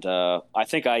 And I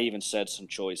think I even said some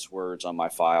choice words on my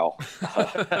file.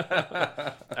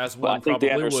 As one probably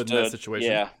would in that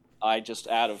situation. Yeah, I just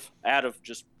out of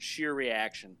just sheer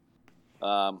reaction.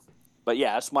 But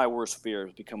yeah, that's my worst fear,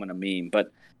 is becoming a meme.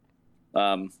 But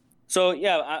so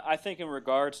yeah, I think in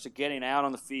regards to getting out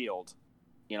on the field,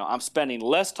 I'm spending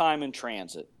less time in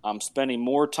transit. I'm spending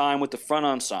more time with the front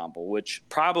ensemble, which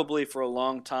probably for a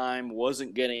long time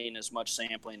wasn't getting as much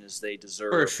sampling as they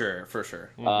deserve. For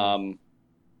sure. Mm-hmm.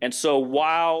 And so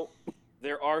while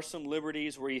there are some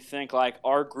liberties where you think like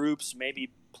our groups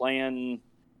maybe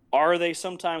are they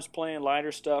sometimes playing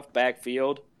lighter stuff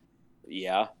backfield?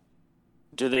 Yeah.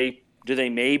 Do they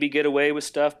maybe get away with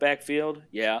stuff backfield?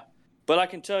 Yeah. But I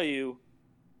can tell you,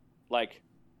 like,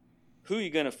 who are you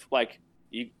gonna like?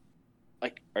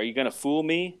 Are you gonna fool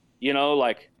me?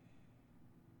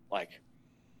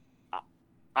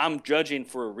 I'm judging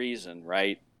for a reason,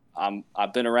 right?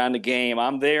 I've been around the game.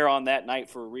 I'm there on that night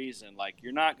for a reason. Like,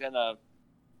 you're not gonna.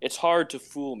 It's hard to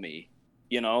fool me.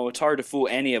 It's hard to fool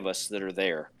any of us that are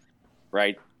there,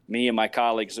 right? Me and my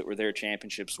colleagues that were there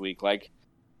championships week. Like,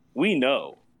 we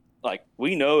know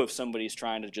if somebody's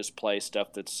trying to just play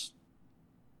stuff that's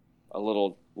a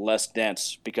little less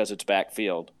dense because it's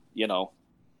backfield,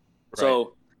 Right.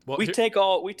 So we take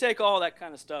all that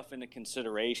kind of stuff into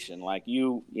consideration. Like,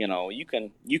 you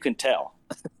can tell,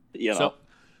 So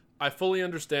I fully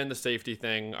understand the safety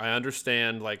thing. I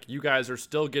understand, like, you guys are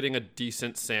still getting a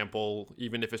decent sample,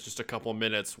 even if it's just a couple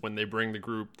minutes when they bring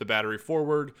the battery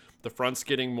forward. The front's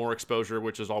getting more exposure,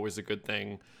 which is always a good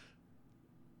thing.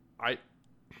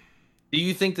 Do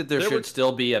you think that there should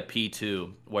still be a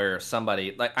P2 where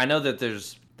somebody, like, I know that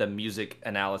there's the music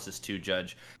analysis 2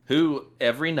 judge who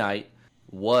every night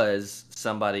was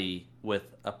somebody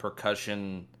with a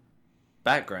percussion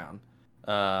background,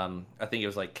 I think it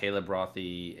was like Caleb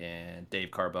Rothy and Dave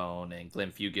Carbone and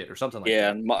Glenn Fugit or something like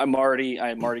Yeah, that. and Marty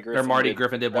Or Griffin. Marty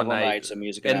Griffin did one night, some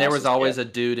music and there was analysis. always Yeah. a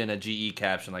dude in a GE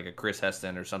caption, like a Chris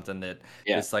Heston or something that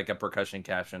Yeah. is like a percussion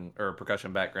caption or a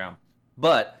percussion background.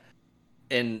 But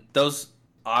and those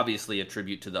obviously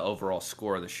attribute to the overall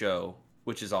score of the show,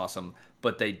 which is awesome.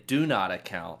 But they do not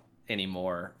account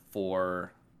anymore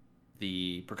for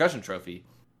the percussion trophy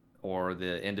or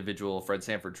the individual Fred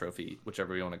Sanford trophy,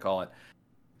 whichever you want to call it.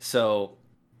 So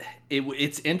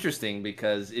it's interesting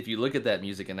because if you look at that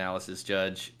music analysis,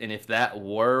 Judge, and if that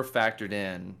were factored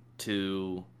in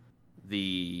to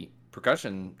the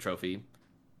percussion trophy,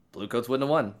 Bluecoats wouldn't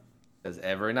have won because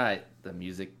every night the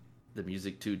music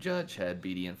two judge had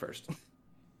BD in first.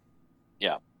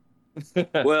 Yeah.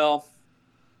 Well,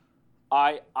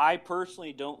 I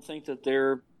personally don't think that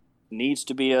there needs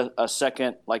to be a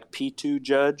second like P2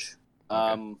 judge.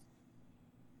 Okay.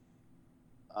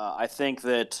 I think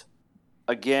that,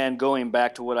 again, going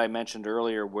back to what I mentioned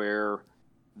earlier, where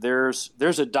there's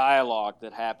a dialogue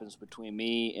that happens between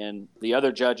me and the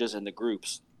other judges and the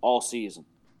groups all season.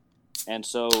 And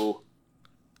so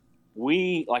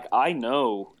I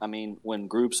know, I mean, when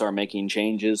groups are making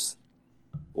changes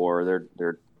or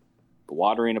they're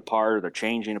watering apart or they're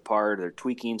changing apart or they're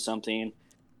tweaking something,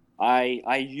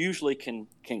 I usually can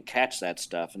catch that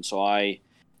stuff. And so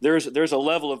there's a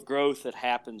level of growth that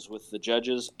happens with the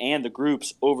judges and the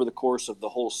groups over the course of the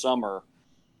whole summer.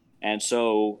 And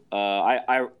so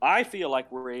I feel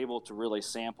like we're able to really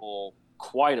sample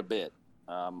quite a bit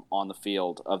on the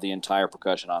field of the entire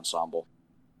percussion ensemble.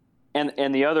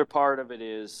 And the other part of it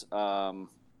is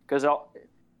because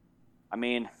I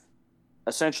mean,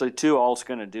 essentially too, all it's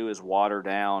going to do is water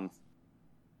down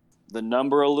the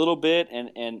number a little bit.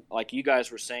 And like you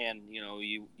guys were saying, you know,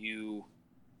 you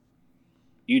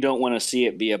don't want to see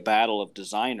it be a battle of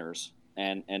designers.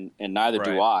 And neither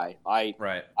do I.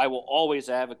 Right. I will always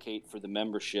advocate for the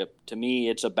membership. To me,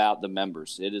 it's about the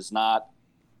members. It is not,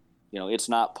 you know, it's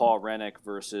not Paul Rennick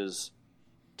versus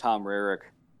Tom Rarick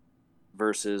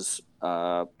versus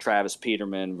Travis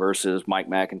Peterman versus Mike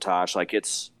McIntosh. Like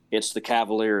it's the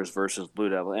Cavaliers versus Blue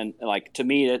Devil. And like to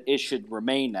me, it should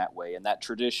remain that way. And that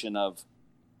tradition of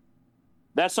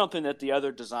that's something that the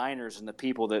other designers and the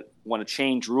people that want to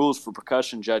change rules for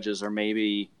percussion judges are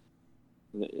maybe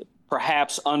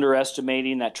perhaps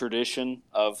underestimating that tradition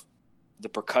of the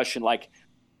percussion. Like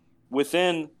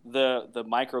within the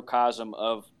microcosm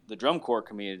of the drum corps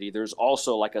community, there's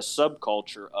also like a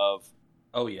subculture of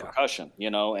percussion, you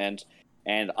know, and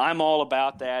I'm all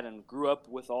about that and grew up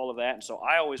with all of that. And so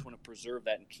I always want to preserve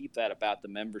that and keep that about the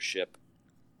membership.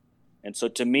 And so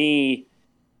to me,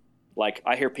 like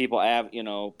I hear people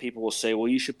people will say, well,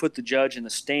 you should put the judge in the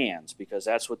stands because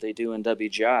that's what they do in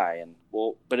WGI. And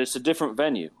well, but it's a different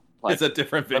venue. Like, it's a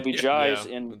different venue.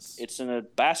 WGI it's in a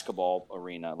basketball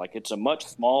arena. Like it's a much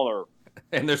smaller.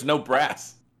 And there's no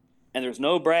brass. And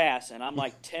I'm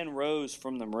like 10 rows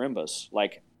from the marimbas.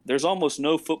 Like there's almost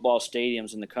no football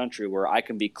stadiums in the country where I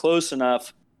can be close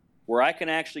enough where I can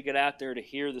actually get out there to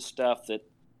hear the stuff that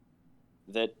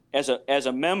as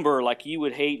a member, like you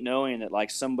would hate knowing that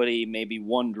like somebody maybe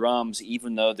won drums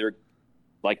even though they're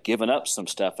like giving up some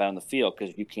stuff out in the field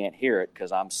because you can't hear it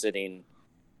because I'm sitting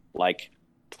like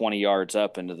 20 yards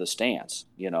up into the stands,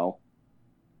 you know?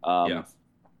 Yeah.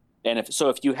 And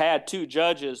if you had two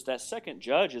judges, that second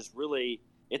judge is really,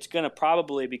 it's going to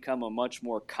probably become a much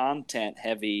more content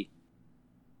heavy.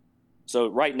 So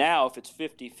right now, if it's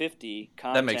 50-50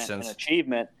 content and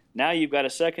achievement, now you've got a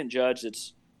second judge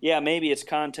that's, maybe it's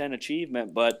content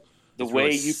achievement, but the way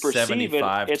really you perceive it,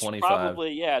 it's 25.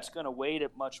 Probably, it's going to weight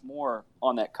it much more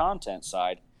on that content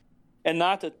side. And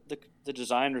not that the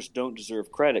designers don't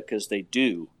deserve credit because they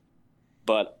do,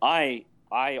 but I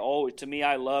always, to me,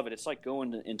 I love it. It's like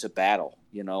going into battle,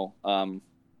 you know. And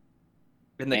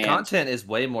the content is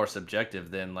way more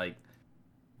subjective than like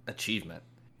achievement.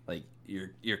 Like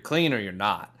you're clean or you're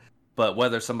not. But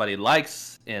whether somebody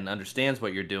likes and understands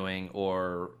what you're doing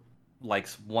or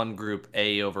likes one group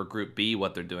A over group B,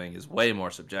 what they're doing is way more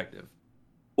subjective.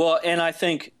 Well, and I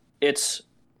think it's,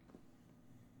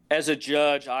 as a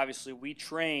judge, obviously we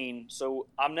train, so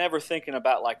I'm never thinking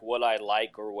about like what I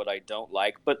like or what I don't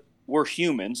like, but we're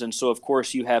humans, and so of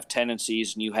course you have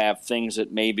tendencies and you have things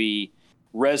that maybe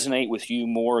resonate with you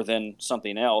more than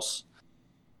something else.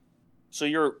 So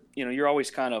you're always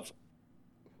kind of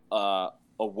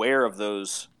aware of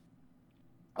those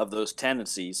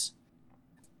tendencies.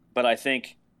 But I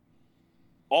think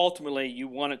ultimately you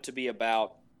want it to be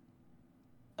about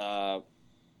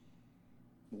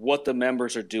what the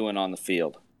members are doing on the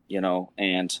field, you know,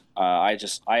 and I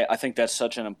think that's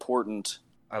such an important.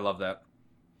 I love that.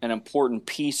 an important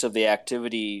piece of the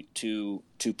activity to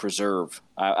preserve.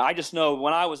 I just know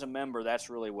when I was a member, that's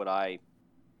really what I.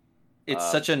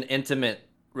 It's such an intimate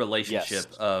Yes.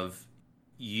 relationship of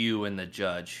you and the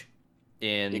judge.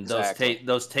 In Exactly.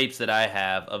 those tapes that I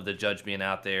have of the judge being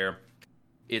out there,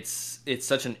 it's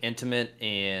such an intimate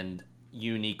and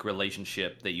unique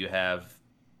relationship that you have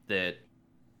that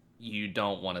you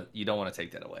don't want to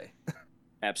take that away.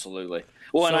 Absolutely.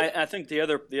 Well, and So I think the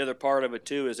other part of it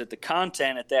too is that the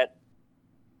content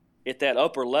at that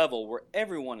upper level where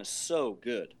everyone is so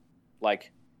good,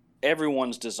 like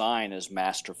everyone's design is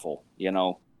masterful,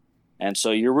 and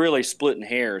so you're really splitting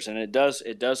hairs, and it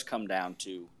does come down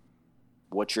to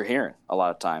what you're hearing a lot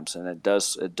of times, and it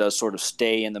does sort of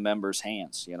stay in the members'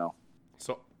 hands.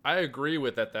 So I agree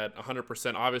with that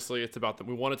 100%. Obviously, it's about that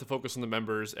we wanted to focus on the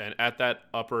members, and at that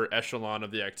upper echelon of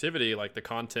the activity, like the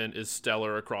content is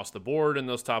stellar across the board in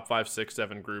those top 5, 6,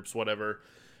 7 groups, whatever.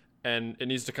 And it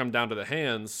needs to come down to the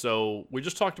hands. So we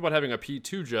just talked about having a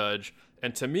P2 judge,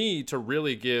 and to me, to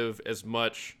really give as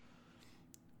much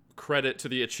credit to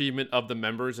the achievement of the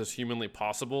members as humanly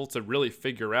possible, to really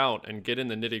figure out and get in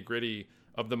the nitty gritty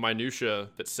of the minutia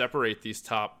that separate these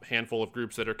top handful of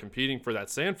groups that are competing for that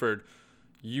Sanford,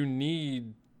 you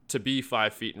need to be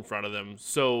 5 feet in front of them.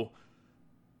 So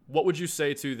what would you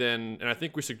say to then, and I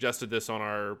think we suggested this on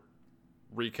our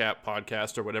recap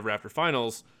podcast or whatever after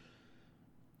finals,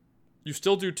 you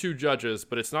still do 2 judges,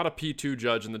 but it's not a P2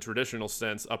 judge in the traditional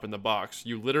sense up in the box.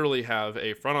 You literally have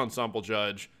a front ensemble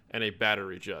judge and a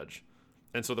battery judge.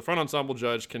 And so the front ensemble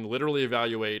judge can literally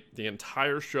evaluate the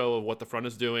entire show of what the front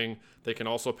is doing. They can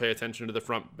also pay attention to the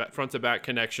front to back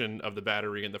connection of the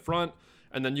battery in the front.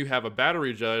 And then you have a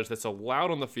battery judge that's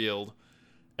allowed on the field.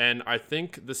 And I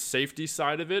think the safety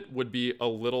side of it would be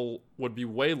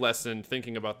way lessened,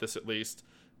 thinking about this at least,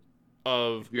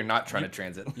 of You're not trying to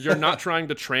transit. you're not trying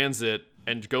to transit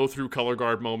and go through color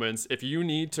guard moments. If you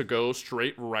need to go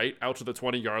straight right out to the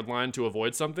 20-yard line to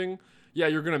avoid something, yeah,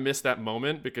 you're going to miss that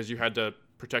moment because you had to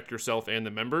protect yourself and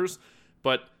the members.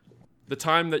 But the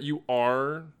time that you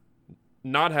are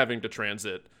not having to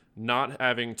transit, not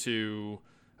having to,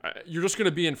 you're just going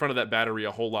to be in front of that battery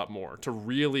a whole lot more to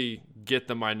really get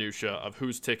the minutia of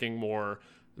who's ticking more,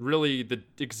 really the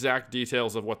exact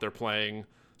details of what they're playing.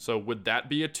 So would that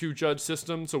be a 2-judge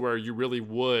system to where you really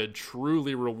would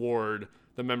truly reward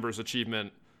the members'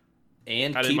 achievement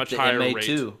And at a keep much the higher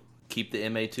MA2. rate? Keep the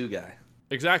MA2 guy.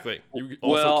 Exactly. You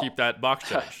also keep that box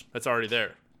judge that's already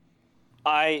there.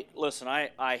 I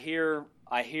hear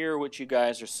what you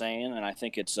guys are saying, and I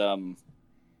think it's an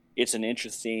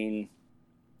interesting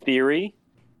theory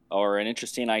or an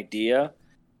interesting idea.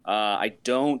 I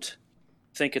don't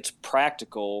think it's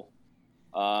practical.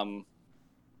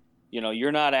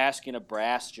 You're not asking a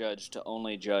brass judge to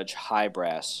only judge high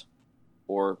brass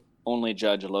or only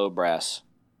judge low brass.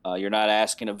 You're not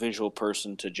asking a visual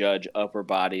person to judge upper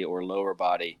body or lower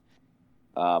body.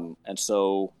 And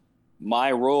so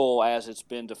my role as it's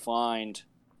been defined,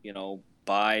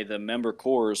 by the member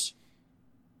corps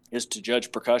is to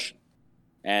judge percussion.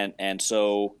 And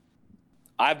so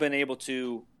I've been able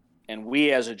to, and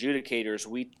we as adjudicators,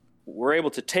 we're able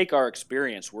to take our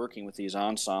experience working with these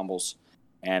ensembles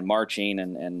and marching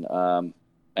and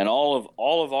all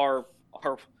of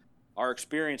our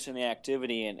experience in the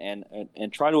activity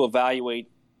and try to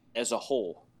evaluate as a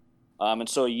whole. And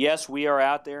so, yes, we are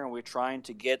out there and we're trying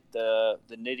to get the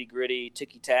nitty gritty,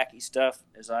 ticky tacky stuff,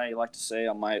 as I like to say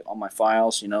on my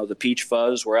files. The peach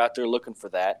fuzz. We're out there looking for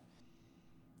that.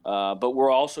 But we're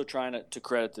also trying to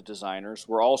credit the designers.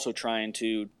 We're also trying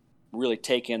to really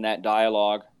take in that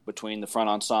dialogue between the front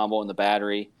ensemble and the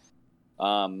battery.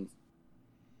 And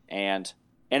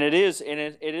it is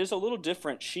a little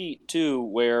different sheet too,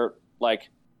 where like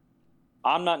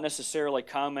I'm not necessarily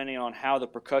commenting on how the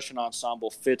percussion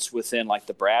ensemble fits within like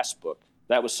the brass book.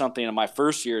 That was something in my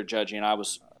first year of judging. I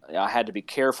had to be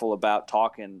careful about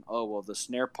talking. Oh well, the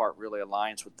snare part really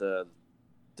aligns with the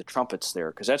trumpets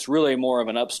there, because that's really more of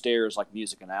an upstairs like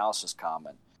music analysis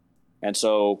comment. And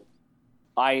so,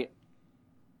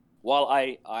 while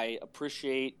I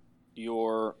appreciate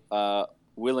your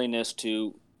willingness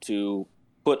to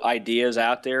put ideas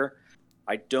out there,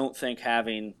 I don't think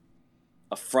having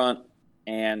a front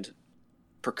and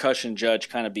percussion judge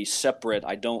kind of be separate.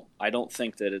 I don't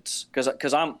think that it's because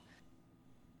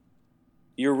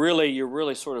you're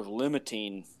really sort of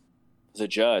limiting the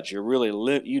judge.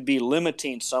 You'd be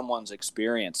limiting someone's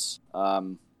experience,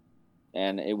 and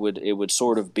it would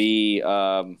sort of be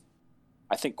I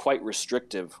think quite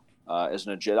restrictive as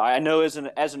an adjudicator. I know as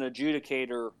an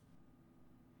adjudicator,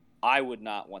 I would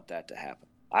not want that to happen.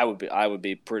 I would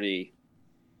be pretty.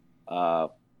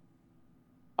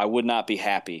 I would not be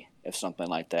happy if something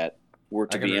like that were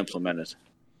to be implemented.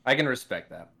 I can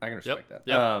respect that. That.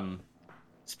 Yep.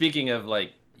 Speaking of,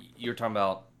 like, you're talking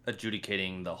about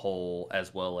adjudicating the whole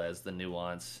as well as the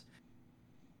nuance.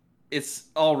 It's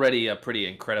already a pretty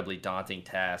incredibly daunting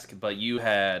task, but you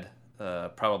had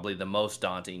probably the most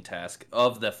daunting task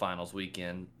of the finals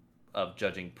weekend of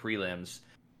judging prelims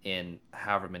in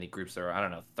however many groups there are. I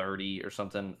don't know, 30 or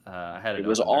something. It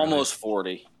was almost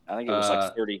 40. I think it was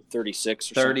like 30,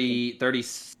 36 or 30, something.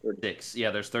 36.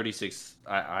 Yeah, there's 36.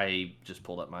 I just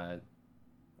pulled up my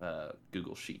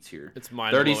Google Sheets here. It's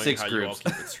mind-blowing 36 how groups. you all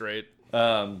keep it straight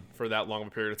for that long of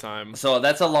a period of time. So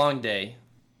that's a long day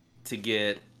to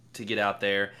get out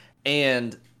there.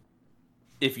 And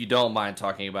if you don't mind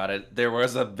talking about it, there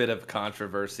was a bit of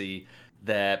controversy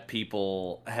that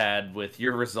people had with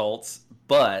your results,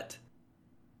 but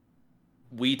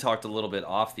we talked a little bit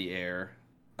off the air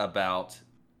about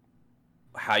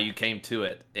how you came to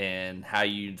it and how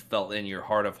you felt in your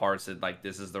heart of hearts that, like,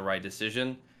 this is the right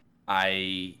decision.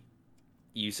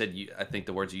 You said I think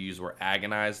the words you used were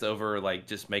agonized over, like,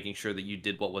 just making sure that you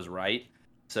did what was right.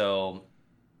 So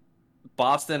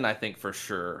Boston, I think for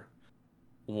sure,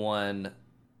 won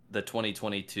the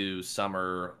 2022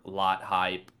 summer lot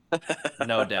hype,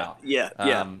 no doubt. Yeah.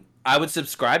 I would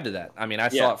subscribe to that. I mean, I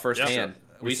saw it firsthand.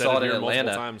 Yeah, we saw it in multiple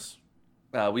Atlanta. Times.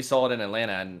 We saw it in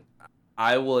Atlanta, and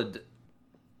I would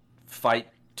fight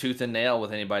tooth and nail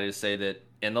with anybody to say that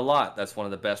in the lot, that's one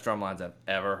of the best drum lines I've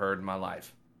ever heard in my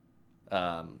life.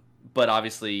 But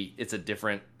obviously, it's a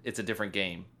different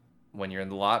game when you're in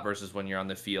the lot versus when you're on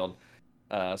the field.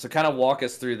 So kind of walk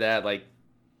us through that. Like,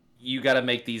 you got to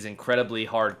make these incredibly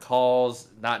hard calls,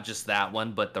 not just that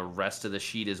one, but the rest of the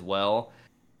sheet as well.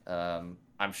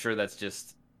 I'm sure that's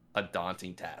just a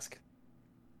daunting task.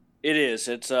 It is.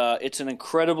 It's an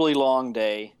incredibly long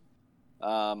day.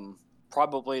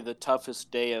 Probably the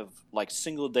toughest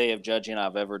single day of judging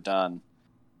I've ever done.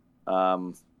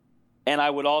 And I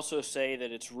would also say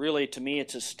that it's really, to me,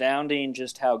 it's astounding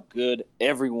just how good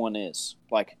everyone is.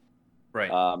 Like,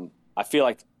 right. I feel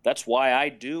like that's why I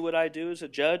do what I do as a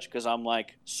judge, because I'm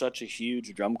like such a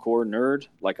huge drum corps nerd.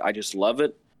 Like, I just love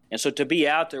it. And so to be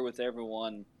out there with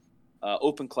everyone,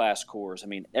 open class corps, I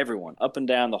mean, everyone up and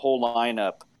down the whole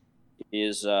lineup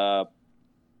is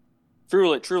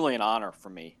truly an honor for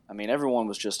me. I mean, everyone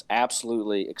was just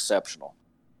absolutely exceptional.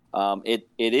 It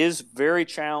is very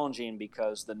challenging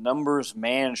because the numbers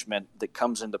management that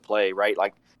comes into play, right?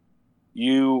 Like,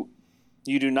 you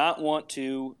do not want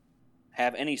to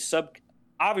have any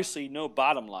obviously no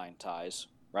bottom line ties,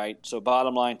 right? So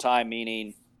bottom line tie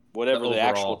meaning whatever the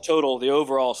actual total, the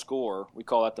overall score, we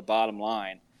call that the bottom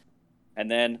line. And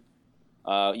then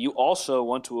you also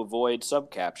want to avoid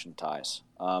subcaption ties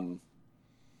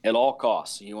at all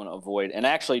costs. You want to avoid, and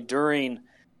actually during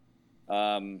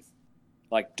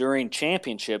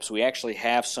championships, we actually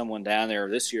have someone down there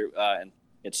this year, and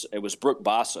it was Brooke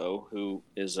Basso, who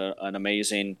is an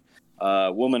amazing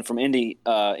woman from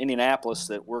Indianapolis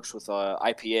that works with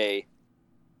IPA,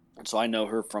 and so I know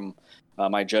her from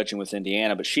my judging with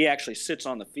Indiana. But she actually sits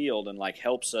on the field and like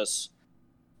helps us.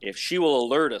 If she will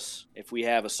alert us if we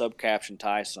have a subcaption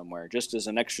tie somewhere, just as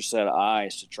an extra set of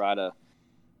eyes to try to,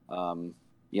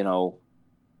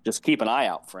 just keep an eye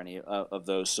out for any of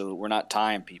those, so that we're not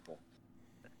tying people.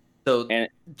 So,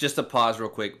 just to pause real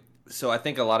quick. So I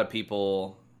think a lot of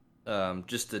people,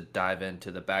 just to dive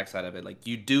into the backside of it, like,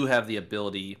 you do have the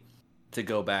ability to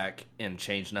go back and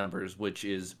change numbers, which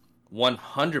is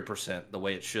 100% the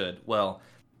way it should. Well,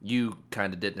 you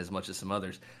kind of didn't as much as some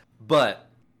others. But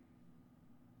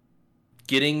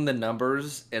getting the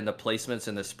numbers and the placements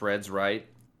and the spreads right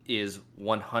is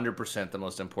 100% the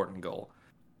most important goal.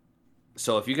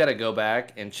 So if you got to go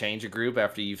back and change a group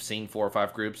after you've seen 4 or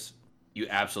 5 groups, you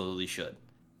absolutely should.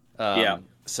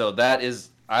 So that is,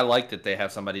 I like that they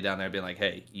have somebody down there being like,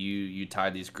 hey, you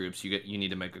tied these groups, you need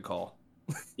to make a call.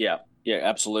 Yeah,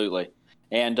 absolutely.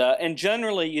 And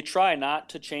generally you try not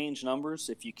to change numbers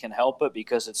if you can help it,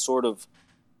 because it's sort of,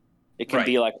 it can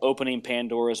be like opening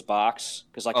Pandora's box.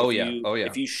 Because like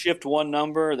if you shift one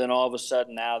number, then all of a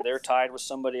sudden now they're tied with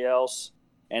somebody else,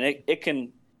 and it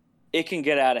can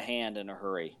get out of hand in a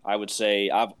hurry. I would say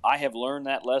I have learned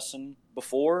that lesson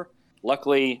before.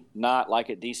 Luckily, not like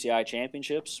at DCI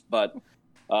championships, but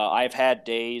I've had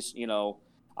days.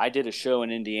 I did a show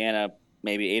in Indiana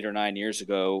maybe 8 or 9 years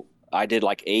ago. I did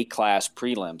like A-class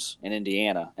prelims in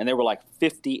Indiana, and there were like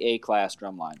 50 A-class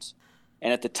drum lines.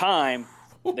 And at the time,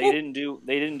 they didn't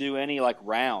do any like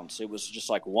rounds. It was just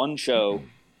like one show.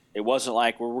 It wasn't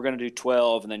like we're going to do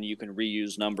 12 and then you can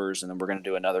reuse numbers and then we're going to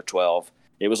do another 12.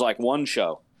 It was like one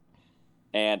show.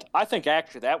 And I think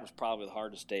actually that was probably the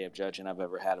hardest day of judging I've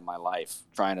ever had in my life,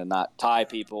 trying to not tie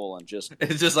people and just.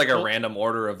 It's just like a random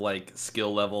order of like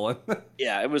skill level.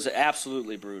 Yeah, it was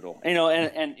absolutely brutal.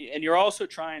 And you're also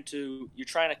trying to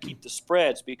keep the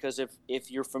spreads, because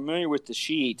if you're familiar with the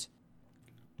sheet,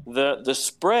 the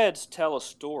spreads tell a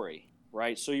story,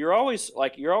 right? So you're always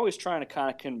trying to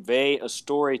kind of convey a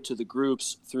story to the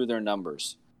groups through their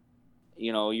numbers.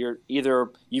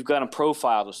 You've got them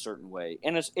profiled a certain way,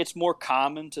 and it's more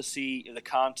common to see the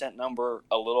content number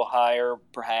a little higher,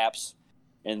 perhaps,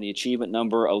 and the achievement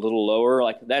number a little lower.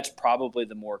 Like that's probably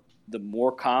the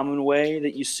more common way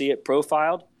that you see it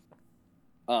profiled.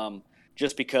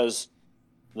 Just because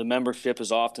the membership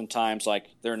is oftentimes like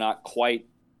they're not quite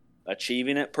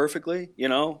achieving it perfectly.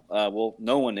 Well,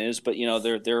 no one is, but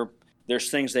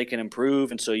there's things they can improve,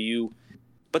 and so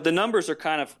But the numbers are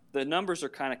kind of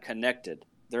connected.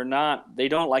 They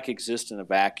don't like exist in a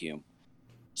vacuum.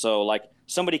 So like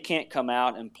somebody can't come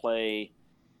out and play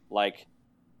like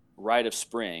Rite of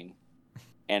Spring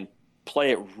and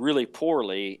play it really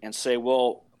poorly and say,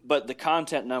 well, but the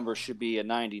content number should be a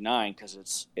 99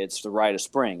 because it's the Rite of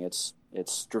Spring. It's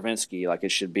Stravinsky. Like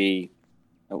it should be,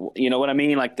 you know what I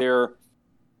mean? Like they're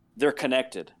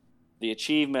connected. The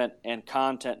achievement and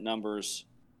content numbers,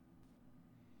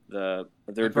 they're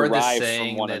derived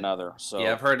from one another. So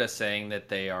yeah, I've heard a saying that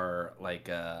they are like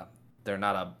they're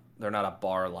not a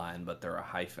bar line, but they're a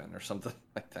hyphen or something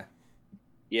like that.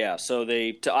 Yeah, so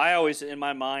I always, in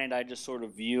my mind, I just sort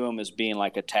of view them as being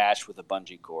like attached with a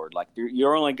bungee cord. Like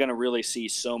you're only going to really see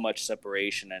so much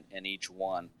separation in each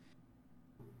one.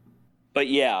 But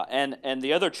yeah, and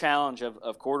the other challenge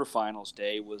of quarterfinals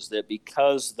day was that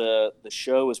because the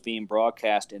show was being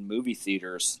broadcast in movie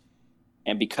theaters,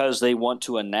 and because they want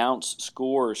to announce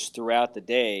scores throughout the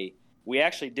day, we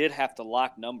actually did have to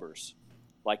lock numbers.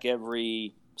 Like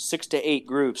every 6 to 8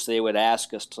 groups, they would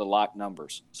ask us to lock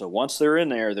numbers. So once they're in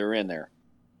there, they're in there.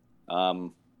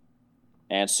 And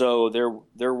so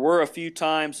there were a few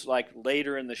times like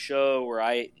later in the show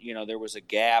where there was a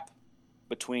gap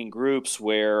between groups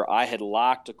where I had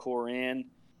locked a core in,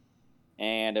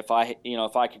 and if I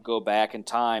could go back in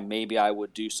time, maybe I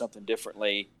would do something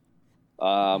differently.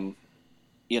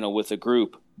 With a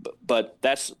group, but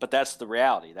that's the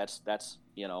reality. That's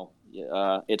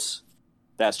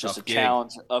just a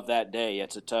challenge of that day.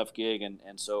 It's a tough gig,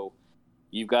 and so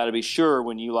you've got to be sure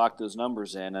when you lock those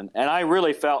numbers in. And I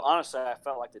really felt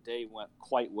like the day went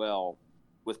quite well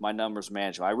with my numbers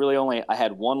management. I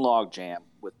had one log jam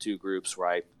with 2 groups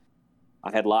where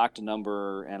I had locked a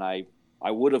number, and I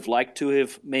would have liked to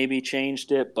have maybe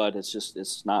changed it, but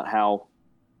it's not how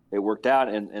it worked out,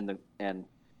 and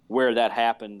where that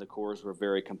happened, the cores were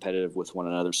very competitive with one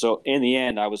another. So in the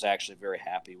end, I was actually very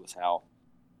happy with how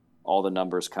all the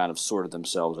numbers kind of sorted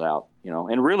themselves out,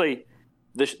 and really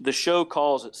the show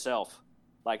calls itself.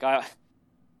 Like I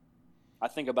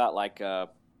think about like,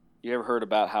 you ever heard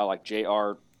about how like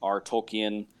J.R.R.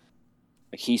 Tolkien,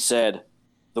 like he said,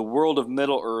 the world of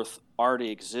Middle Earth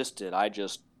already existed. I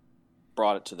just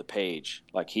brought it to the page.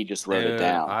 Like he just wrote it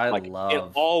down. It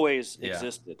always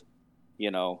existed.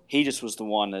 He just was the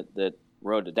one that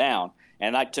wrote it down.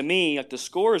 And to me, like the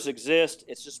scores exist.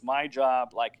 It's just my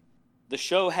job. Like the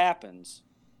show happens,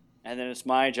 and then it's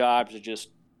my job to just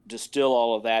distill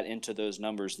all of that into those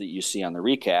numbers that you see on the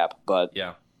recap. But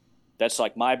yeah, that's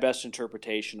like my best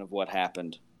interpretation of what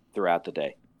happened throughout the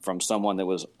day from someone that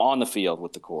was on the field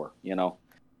with the core.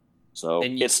 So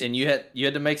and you had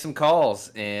to make some calls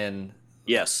and.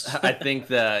 Yes. I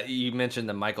think you mentioned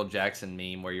the Michael Jackson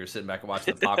meme where you're sitting back and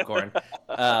watching the popcorn.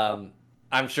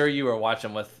 I'm sure you were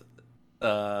watching with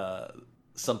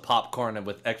some popcorn and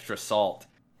with extra salt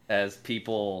as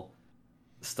people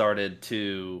started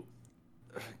to,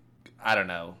 I don't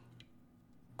know,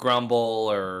 grumble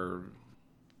or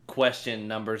question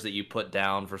numbers that you put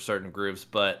down for certain groups.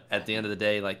 But at the end of the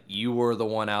day, like you were the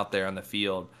one out there on the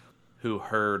field who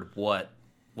heard what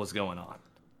was going on.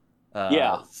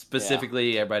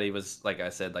 Specifically, everybody was, like I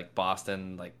said, like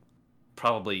Boston, like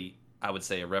probably I would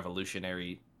say a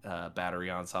revolutionary battery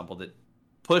ensemble that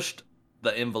pushed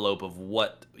the envelope of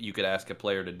what you could ask a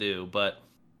player to do. But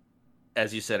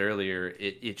as you said earlier,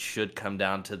 it should come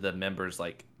down to the members,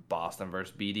 like Boston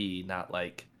versus BD, not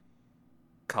like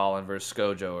Colin versus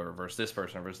Skojo or versus this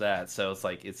person versus that. So it's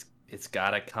like it's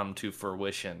got to come to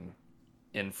fruition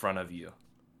in front of you.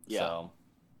 Yeah. So.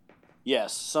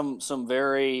 Yes, some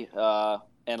very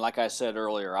and like I said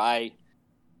earlier, I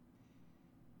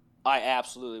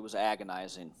absolutely was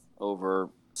agonizing over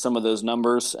some of those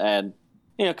numbers, and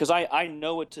because I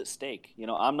know what's at stake.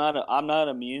 I'm not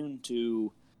immune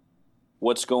to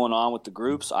what's going on with the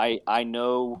groups. I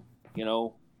know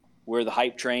where the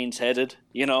hype train's headed.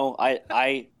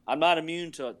 I'm not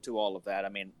immune to all of that. I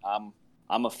mean,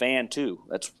 I'm a fan too.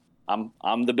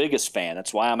 I'm the biggest fan.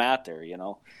 That's why I'm out there.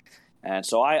 And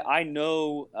so I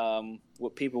know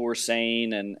what people were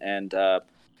saying,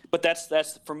 but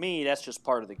that's for me. That's just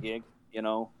part of the gig.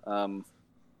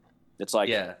 It's like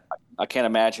I can't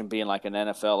imagine being like an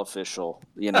NFL official.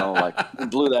 Like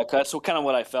blew that cut. So kind of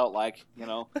what I felt like.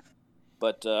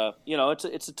 But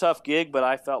it's a tough gig. But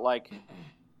I felt like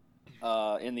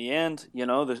in the end,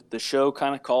 the show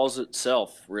kind of calls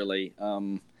itself really.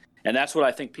 And that's what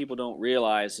I think people don't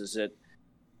realize is that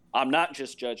I'm not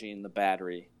just judging the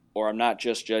battery, or I'm not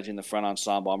just judging the front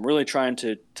ensemble. I'm really trying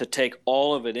to take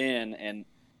all of it in,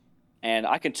 and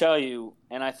I can tell you,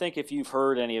 and I think if you've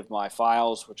heard any of my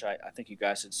files, which I think you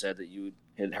guys had said that you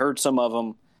had heard some of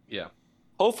them. Yeah.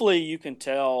 Hopefully you can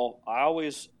tell I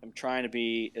always am trying to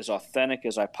be as authentic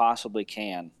as I possibly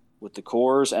can with the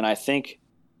cores, and I think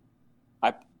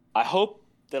I hope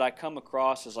that I come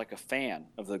across as like a fan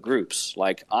of the groups.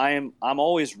 Like I'm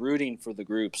always rooting for the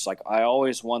groups. Like I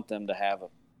always want them to have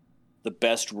the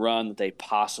best run that they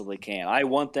possibly can. I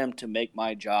want them to make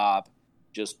my job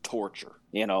just torture.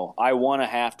 I want to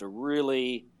have to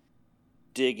really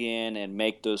dig in and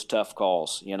make those tough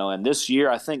calls. And this year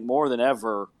I think more than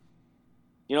ever,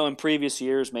 in previous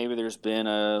years maybe there's been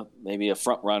a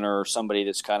front runner or somebody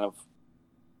that's kind of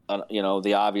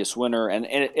the obvious winner, and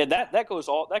that goes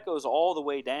all the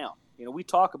way down. We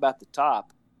talk about the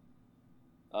top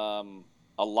a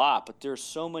lot, but there's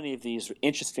so many of these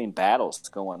interesting battles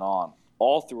going on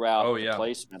all throughout the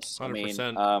placements. 100%.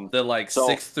 I mean, the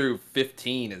 6 through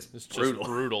 15 is it's brutal. just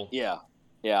brutal. Yeah,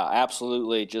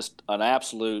 absolutely, just an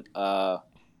absolute. I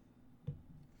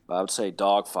would say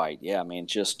dogfight. Yeah, I mean,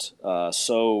 just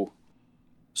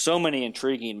so many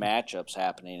intriguing matchups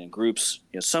happening in groups.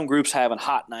 Some groups having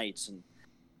hot nights,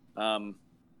 and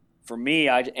for me,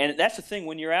 and that's the thing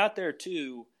when you're out there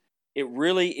too. It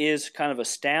really is kind of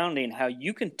astounding how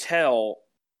you can tell,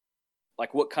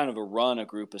 like what kind of a run a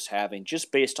group is having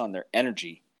just based on their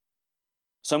energy.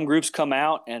 Some groups come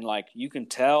out and like you can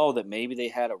tell that maybe they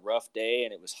had a rough day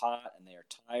and it was hot and they are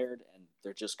tired and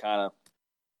they're just kind of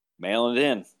mailing it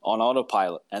in on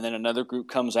autopilot. And then another group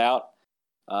comes out.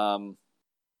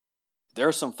 There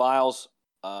are some files.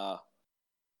 There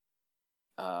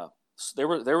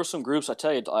were some groups. I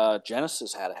tell you,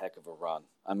 Genesis had a heck of a run.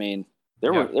 I mean,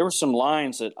 there were some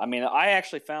lines that I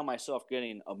actually found myself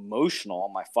getting emotional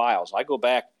on my files. I go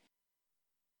back.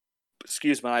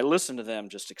 Excuse me. I listen to them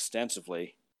just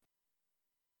extensively,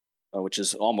 which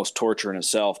is almost torture in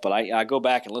itself. But I go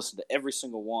back and listen to every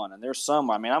single one, and there's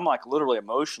some. I'm like literally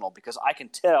emotional because I can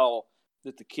tell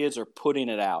that the kids are putting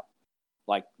it out.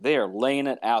 Like they are laying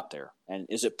it out there. And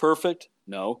is it perfect?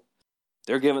 No.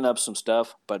 They're giving up some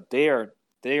stuff, but they are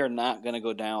not going to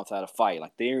go down without a fight.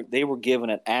 Like they were giving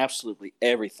it absolutely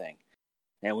everything.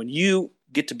 And when you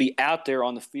get to be out there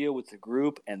on the field with the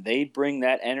group and they bring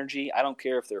that energy, I don't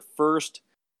care if they're first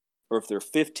or if they're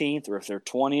 15th or if they're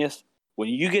 20th, when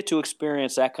you get to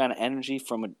experience that kind of energy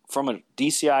from a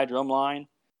DCI drum line,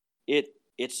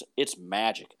 it's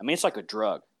magic. I mean, it's like a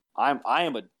drug. I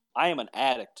am an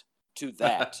addict to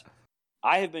that.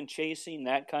 I have been chasing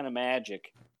that kind of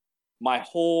magic my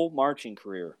whole marching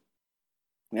career.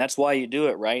 And that's why you do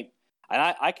it, right?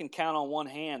 And I can count on one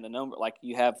hand the number, like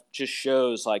you have just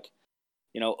shows like,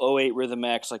 '08 Rhythm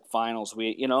X, like finals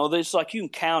week, it's like you can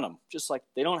count them, just like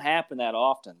they don't happen that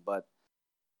often. But,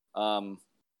 and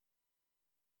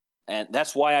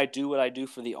that's why I do what I do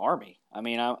for the Army. I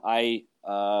mean,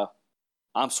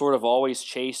 I'm sort of always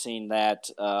chasing that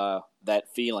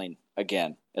feeling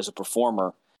again as a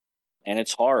performer. And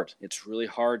it's hard. It's really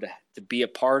hard to be a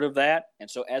part of that. And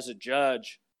so as a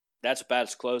judge, that's about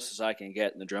as close as I can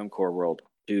get in the drum corps world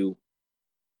to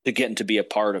getting to be a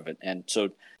part of it. And so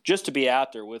just to be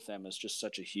out there with them is just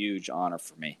such a huge honor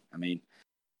for me. I mean,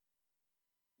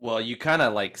 well, you kind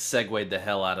of like segued the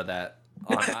hell out of that.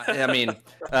 I'm not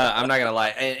going to lie.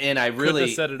 And I really couldn't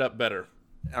have set it up better.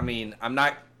 I mean,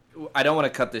 I don't want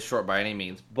to cut this short by any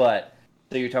means, but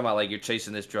so you're talking about like you're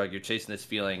chasing this drug, you're chasing this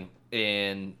feeling,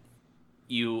 and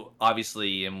you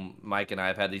obviously, and Mike and I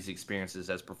have had these experiences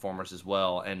as performers as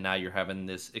well, and now you're having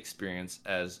this experience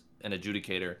as an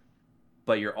adjudicator,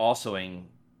 but you're also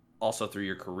through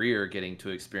your career getting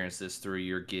to experience this through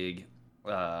your gig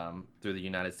through the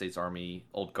United States Army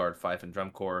Old Guard Fife and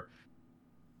Drum Corps,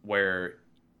 where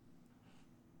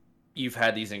you've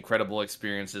had these incredible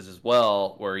experiences as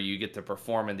well, where you get to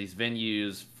perform in these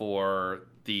venues for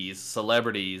these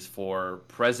celebrities, for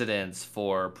presidents,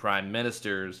 for prime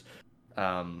ministers.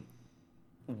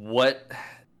 What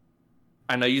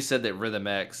I know you said that Rhythm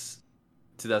X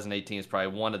 2018 is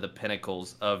probably one of the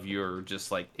pinnacles of your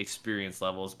just like experience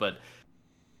levels. But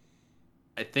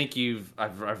I think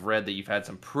I've read that you've had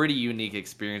some pretty unique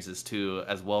experiences too,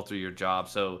 as well through your job.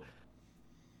 So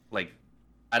like,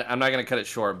 I'm not going to cut it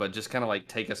short, but just kind of like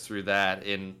take us through that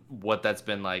and what that's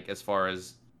been like as far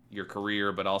as your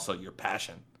career, but also your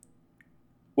passion.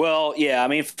 Well, yeah, I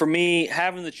mean, for me,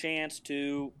 having the chance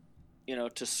to,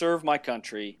 to serve my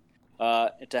country,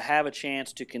 to have a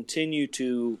chance to continue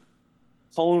to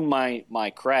hone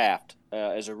my craft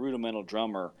as a rudimental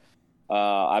drummer,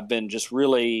 I've been just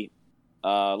really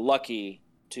lucky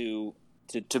to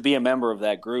be a member of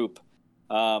that group.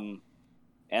 And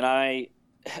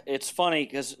it's funny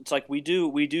because it's like we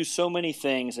do so many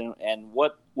things, and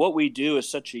what we do is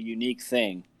such a unique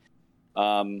thing.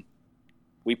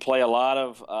 We play a lot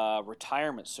of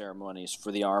retirement ceremonies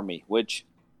for the Army, which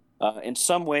in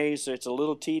some ways it's a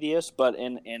little tedious, but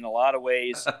in a lot of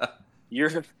ways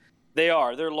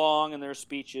they're long and their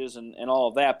speeches and all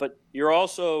of that. But you're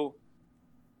also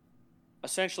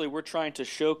essentially, we're trying to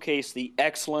showcase the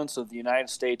excellence of the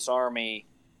United States Army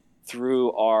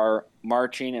through our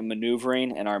marching and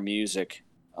maneuvering and our music.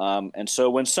 And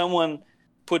so when someone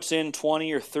puts in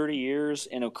 20 or 30 years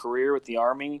in a career with the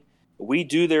Army, we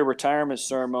do their retirement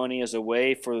ceremony as a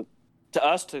way to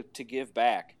us to give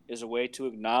back, as a way to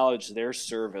acknowledge their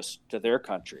service to their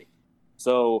country.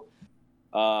 So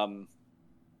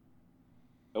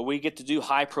we get to do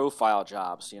high-profile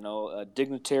jobs,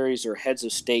 dignitaries or heads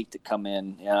of state that come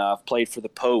in. I've played for the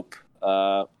Pope.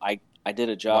 I did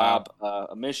a job,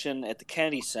 a mission at the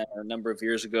Kennedy Center a number of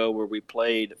years ago where we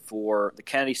played for the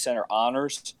Kennedy Center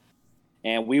Honors,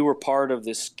 and we were part of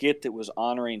this skit that was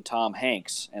honoring Tom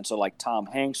Hanks. And so, like, Tom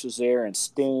Hanks was there, and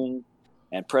Sting,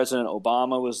 and President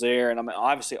Obama was there, and I mean,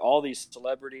 obviously all these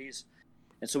celebrities.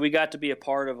 And so we got to be a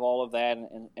part of all of that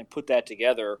and put that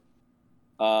together.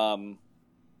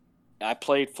 I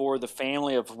played for the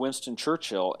family of Winston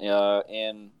Churchill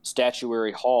in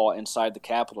Statuary Hall inside the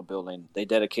Capitol building. They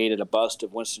dedicated a bust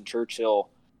of Winston Churchill,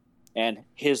 and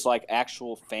his like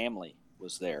actual family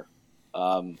was there.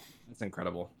 That's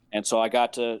incredible. And so I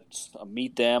got to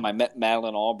meet them. I met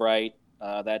Madeleine Albright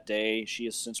that day. She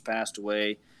has since passed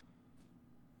away.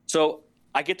 So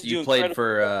I get to do. You played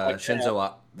for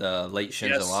the late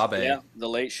Shinzo Abe. Yeah, the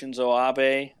late Shinzo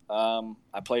Abe.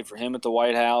 I played for him at the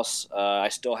White House. I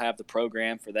still have the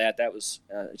program for that. That was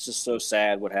it's just so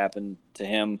sad what happened to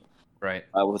him. Right.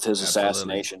 With his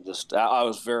assassination. Just I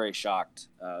was very shocked,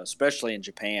 especially in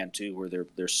Japan too, where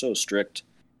they're so strict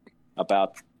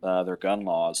about their gun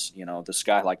laws. This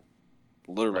guy like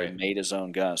literally made his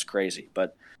own gun. It's crazy.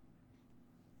 But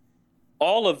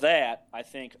all of that, I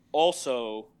think,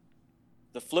 also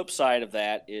the flip side of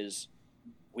that is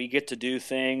we get to do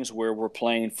things where we're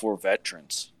playing for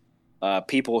veterans,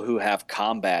 people who have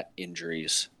combat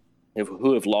injuries,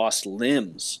 who have lost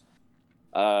limbs.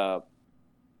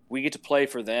 We get to play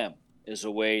for them as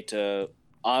a way to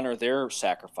honor their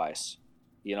sacrifice.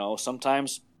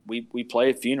 Sometimes we play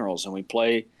at funerals and we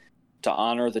play to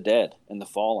honor the dead and the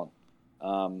fallen.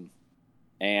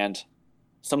 And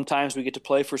sometimes we get to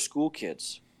play for school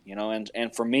kids,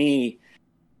 and for me,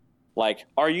 like,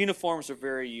 our uniforms are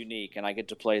very unique, and I get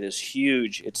to play this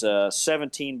huge, it's a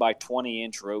 17 by 20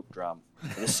 inch rope drum.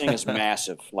 And this thing is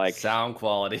massive. Like, sound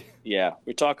quality. Yeah.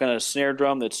 We're talking a snare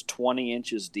drum that's 20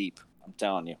 inches deep. I'm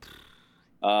telling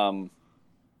you.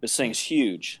 This thing's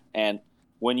huge. And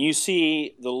when you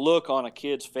see the look on a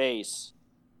kid's face,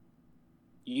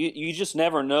 you just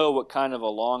never know what kind of a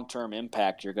long-term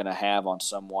impact you're going to have on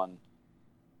someone.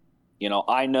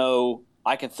 I know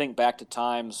I can think back to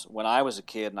times when I was a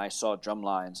kid and I saw drum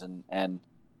lines and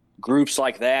groups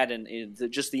like that, and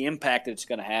just the impact that it's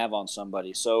going to have on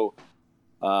somebody. So,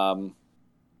 I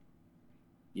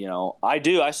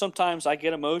sometimes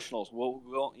get emotional.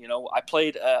 I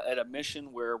played at a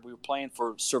mission where we were playing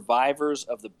for survivors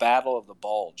of the Battle of the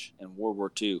Bulge in World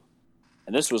War II.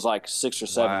 And this was like 6 or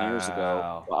 7 years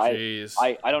ago.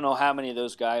 I don't know how many of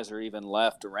those guys are even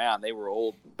left around. They were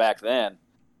old back then.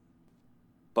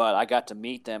 But I got to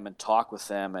meet them and talk with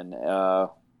them, and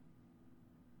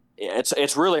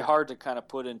it's really hard to kind of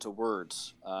put into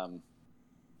words.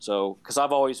 So, because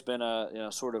I've always been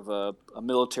sort of a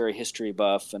military history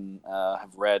buff, and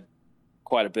have read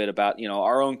quite a bit about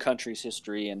our own country's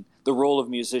history and the role of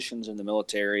musicians in the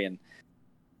military, and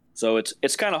so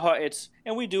it's kind of hard.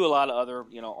 And we do a lot of other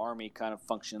Army kind of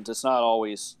functions. It's not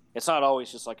always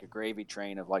just like a gravy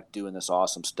train of like doing this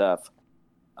awesome stuff.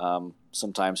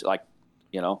 Sometimes like.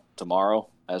 Tomorrow,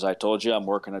 as I told you, I'm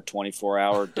working a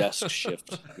 24-hour desk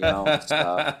shift.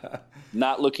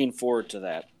 Not looking forward to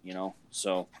that.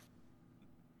 So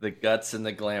the guts and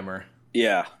the glamour.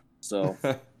 Yeah, So,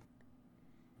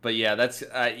 But yeah, that's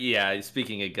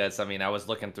speaking of guts, I mean, I was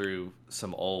looking through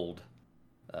some old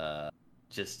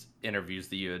just interviews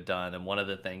that you had done, and one of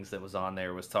the things that was on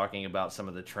there was talking about some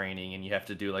of the training, and you have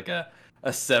to do like a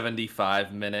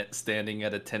 75-minute standing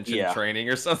at attention yeah. training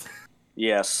or something.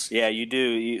 Yes. Yeah, you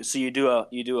do. So you do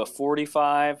a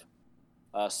 45,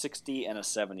 a 60, and a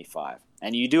 75.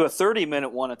 And you do a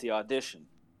 30-minute one at the audition.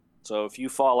 So if you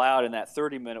fall out in that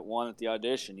 30-minute one at the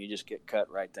audition, you just get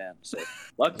cut right then. So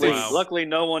luckily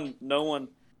no one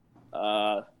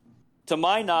to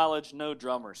my knowledge, no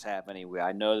drummers have anyway.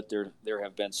 I know that there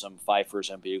have been some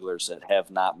fifers and buglers that have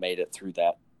not made it through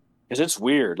that. Because it's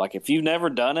weird. Like, if you've never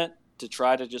done it, to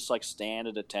try to just, like, stand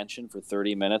at attention for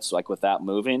 30 minutes, like, without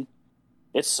moving,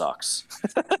 it sucks.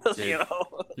 Dude, you know?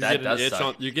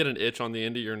 You get an itch on the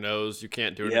end of your nose. You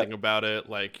can't do anything about it.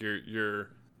 Like, you're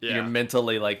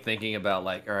mentally, like, thinking about,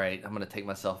 like, all right, I'm going to take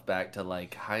myself back to,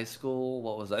 like, high school.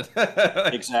 What was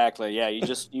that? Exactly. Yeah,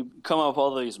 you come up with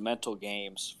all these mental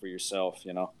games for yourself,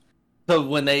 you know? So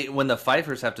when the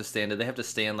fifers have to stand, do they have to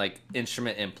stand, like,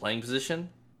 instrument in playing position?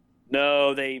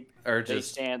 No, they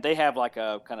stand. They have like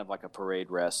a kind of like a parade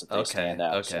rest that they stand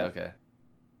out. Okay.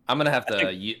 I'm gonna have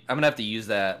to use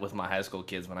that with my high school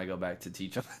kids when I go back to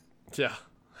teach them. Yeah.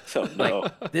 So no.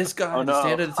 Like, this guy had to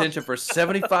stand at attention for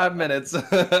 75 minutes.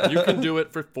 You can do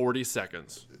it for 40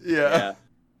 seconds. Yeah.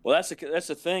 Well, that's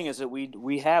the thing, is that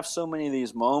we have so many of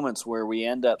these moments where we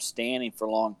end up standing for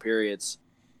long periods.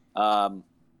 So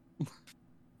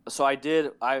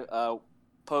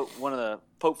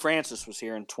Pope Francis was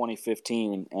here in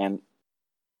 2015, and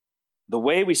the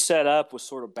way we set up was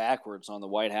sort of backwards on the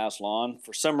White House lawn.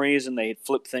 For some reason, they had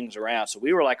flipped things around, so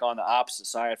we were like on the opposite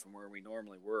side from where we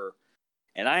normally were.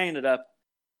 And I ended up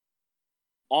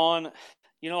on,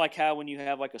 like how when you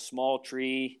have like a small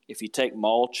tree, if you take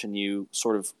mulch and you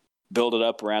sort of build it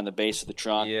up around the base of the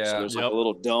trunk, so there's like a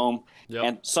little dome. Yep.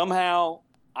 And somehow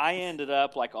I ended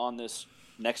up like on this,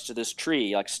 next to this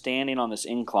tree, like standing on this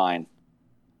incline.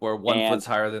 Where one foot's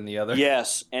higher than the other?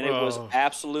 Yes, and it was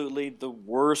absolutely the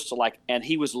worst. Like, and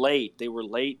he was late. They were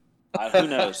late. Who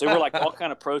knows? There were like all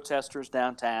kind of protesters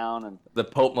downtown, and the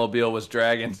Pope mobile was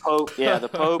dragging. The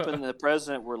Pope and the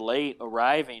president were late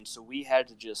arriving, so we had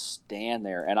to just stand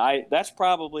there. And that's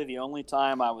probably the only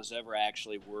time I was ever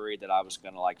actually worried that I was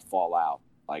going to like fall out.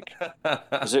 Like,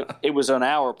 'cause it was an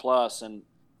hour plus, and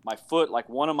my foot, like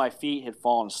one of my feet, had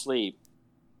fallen asleep.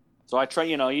 So I try,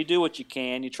 you do what you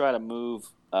can. You try to move.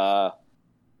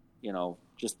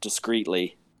 Just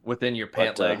discreetly within your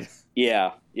pant leg.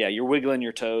 Yeah, you're wiggling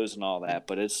your toes and all that,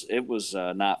 but it was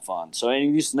not fun. So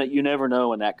you never know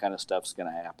when that kind of stuff's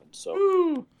going to happen. So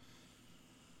Woo.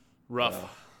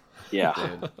 Rough. Yeah.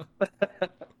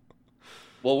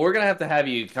 Well, we're gonna have to have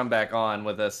you come back on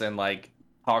with us and like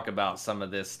talk about some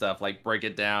of this stuff, like break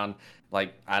it down,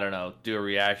 like I don't know, do a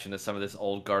reaction to some of this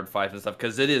old guard fife and stuff,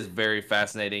 because it is very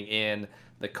fascinating. And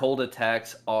the cold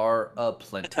attacks are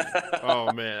aplenty.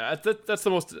 Oh man, that's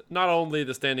the most. Not only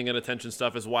the standing at attention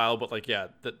stuff is wild, but like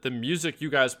the music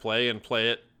you guys play and play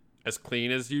it as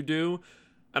clean as you do.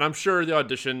 And I'm sure the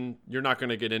audition, you're not going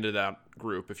to get into that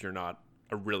group if you're not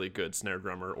a really good snare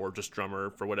drummer or just drummer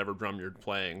for whatever drum you're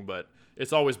playing. But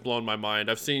it's always blown my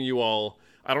mind. I've seen you all.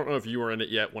 I don't know if you were in it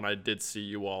yet when I did see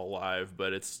you all live,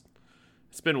 but it's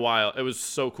been a while. It was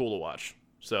so cool to watch.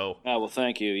 So. Oh, well,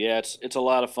 thank you. Yeah, it's a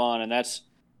lot of fun, and that's.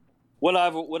 One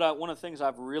of the things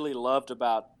I've really loved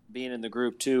about being in the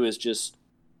group too is just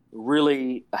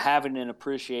really having an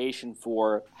appreciation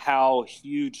for how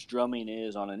huge drumming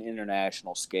is on an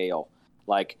international scale.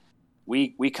 Like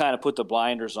we kind of put the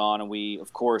blinders on, and we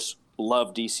of course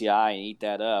love DCI and eat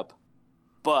that up,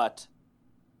 but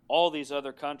all these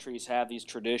other countries have these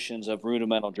traditions of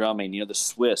rudimental drumming. The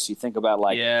Swiss. You think about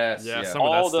like some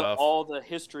of that stuff. All the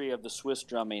history of the Swiss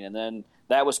drumming, and then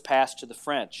that was passed to the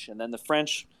French, and then the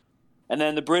French. And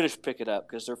then the British pick it up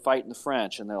because they're fighting the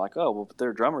French, and they're like, "Oh, well, but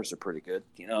their drummers are pretty good,"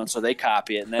 and so they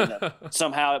copy it, and then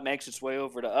somehow it makes its way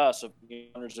over to us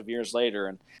hundreds of years later,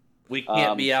 and we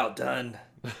can't be outdone.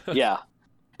 Yeah,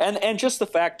 and just the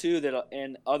fact too that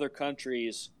in other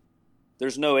countries,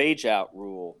 there's no age out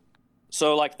rule,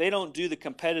 so like they don't do the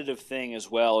competitive thing as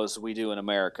well as we do in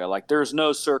America. Like there's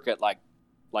no circuit like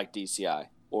DCI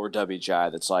or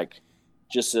WGI that's like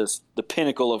just as the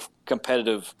pinnacle of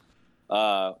competitive.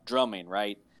 Drumming,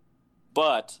 right?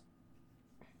 But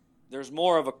there's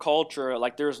more of a culture.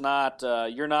 Like there's not,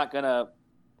 you're not gonna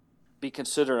be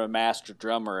considered a master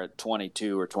drummer at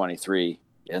 22 or 23,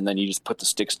 and then you just put the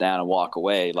sticks down and walk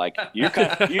away. Like you're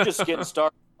just getting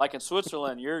started. Like in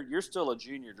Switzerland, you're still a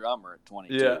junior drummer at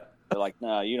 22. Yeah. They're like,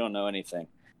 no, you don't know anything,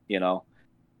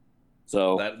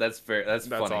 So that's fair. That's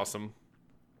funny. Awesome.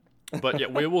 But yeah,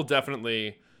 we will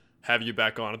definitely have you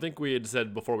back on. I think we had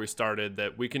said before we started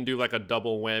that we can do like a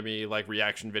double whammy like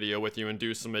reaction video with you and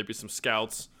do maybe some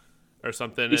scouts or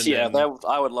something. And yeah,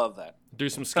 I would love that. Do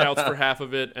some scouts for half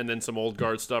of it and then some old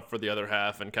guard stuff for the other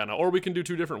half, and or we can do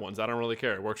 2 different ones. I don't really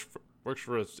care. It works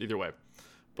for us either way.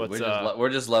 But we're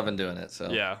just loving doing it.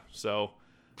 So yeah. So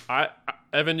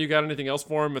Evan, you got anything else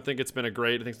for him? I think it's been I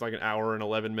think it's like an hour and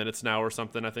 11 minutes now or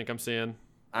something. I think I'm seeing.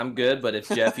 I'm good, but if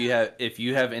Jeff, if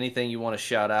you have anything you want to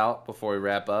shout out before we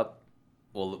wrap up,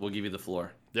 we'll give you the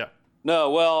floor. Yeah.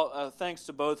 No, well, thanks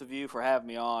to both of you for having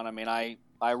me on. I mean, I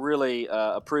really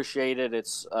appreciate it.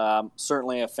 It's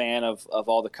certainly a fan of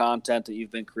all the content that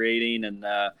you've been creating, and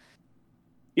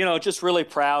just really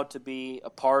proud to be a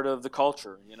part of the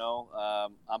culture.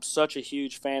 I'm such a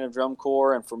huge fan of drum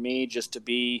corps, and for me, just to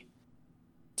be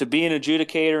an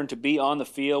adjudicator and to be on the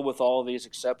field with all of these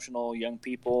exceptional young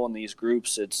people and these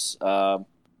groups,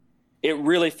 it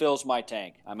really fills my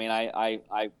tank. I mean,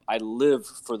 I live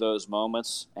for those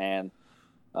moments, and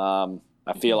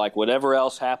I feel like whatever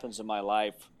else happens in my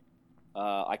life,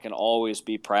 I can always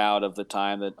be proud of the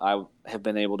time that I have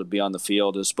been able to be on the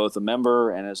field as both a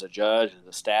member and as a judge, as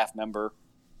a staff member.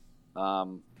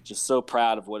 Just so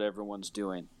proud of what everyone's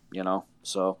doing,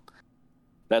 So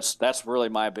that's really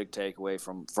my big takeaway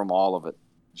from all of it.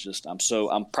 It's just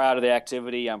I'm proud of the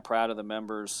activity. I'm proud of the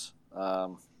members,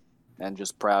 and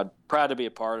just proud to be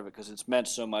a part of it because it's meant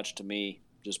so much to me,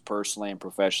 just personally and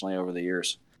professionally over the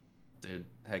years. Dude,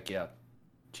 heck yeah.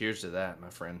 Cheers to that, my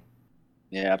friend.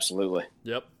 Yeah, absolutely.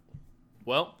 Yep.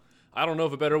 Well, I don't know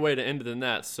of a better way to end it than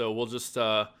that, so we'll just,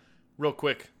 real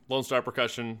quick, Lone Star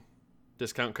Percussion,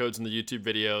 discount codes in the YouTube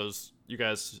videos. You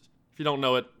guys, if you don't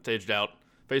know it, it's aged out.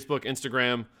 Facebook,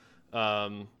 Instagram,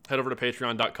 head over to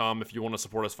patreon.com if you want to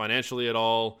support us financially at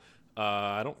all.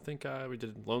 I don't think we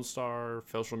did Lone Star,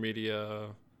 social media.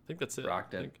 I think that's it.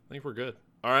 Rocked it. I think we're good.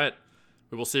 All right.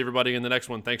 We will see everybody in the next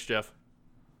one. Thanks, Jeff.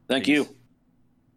 Thank you.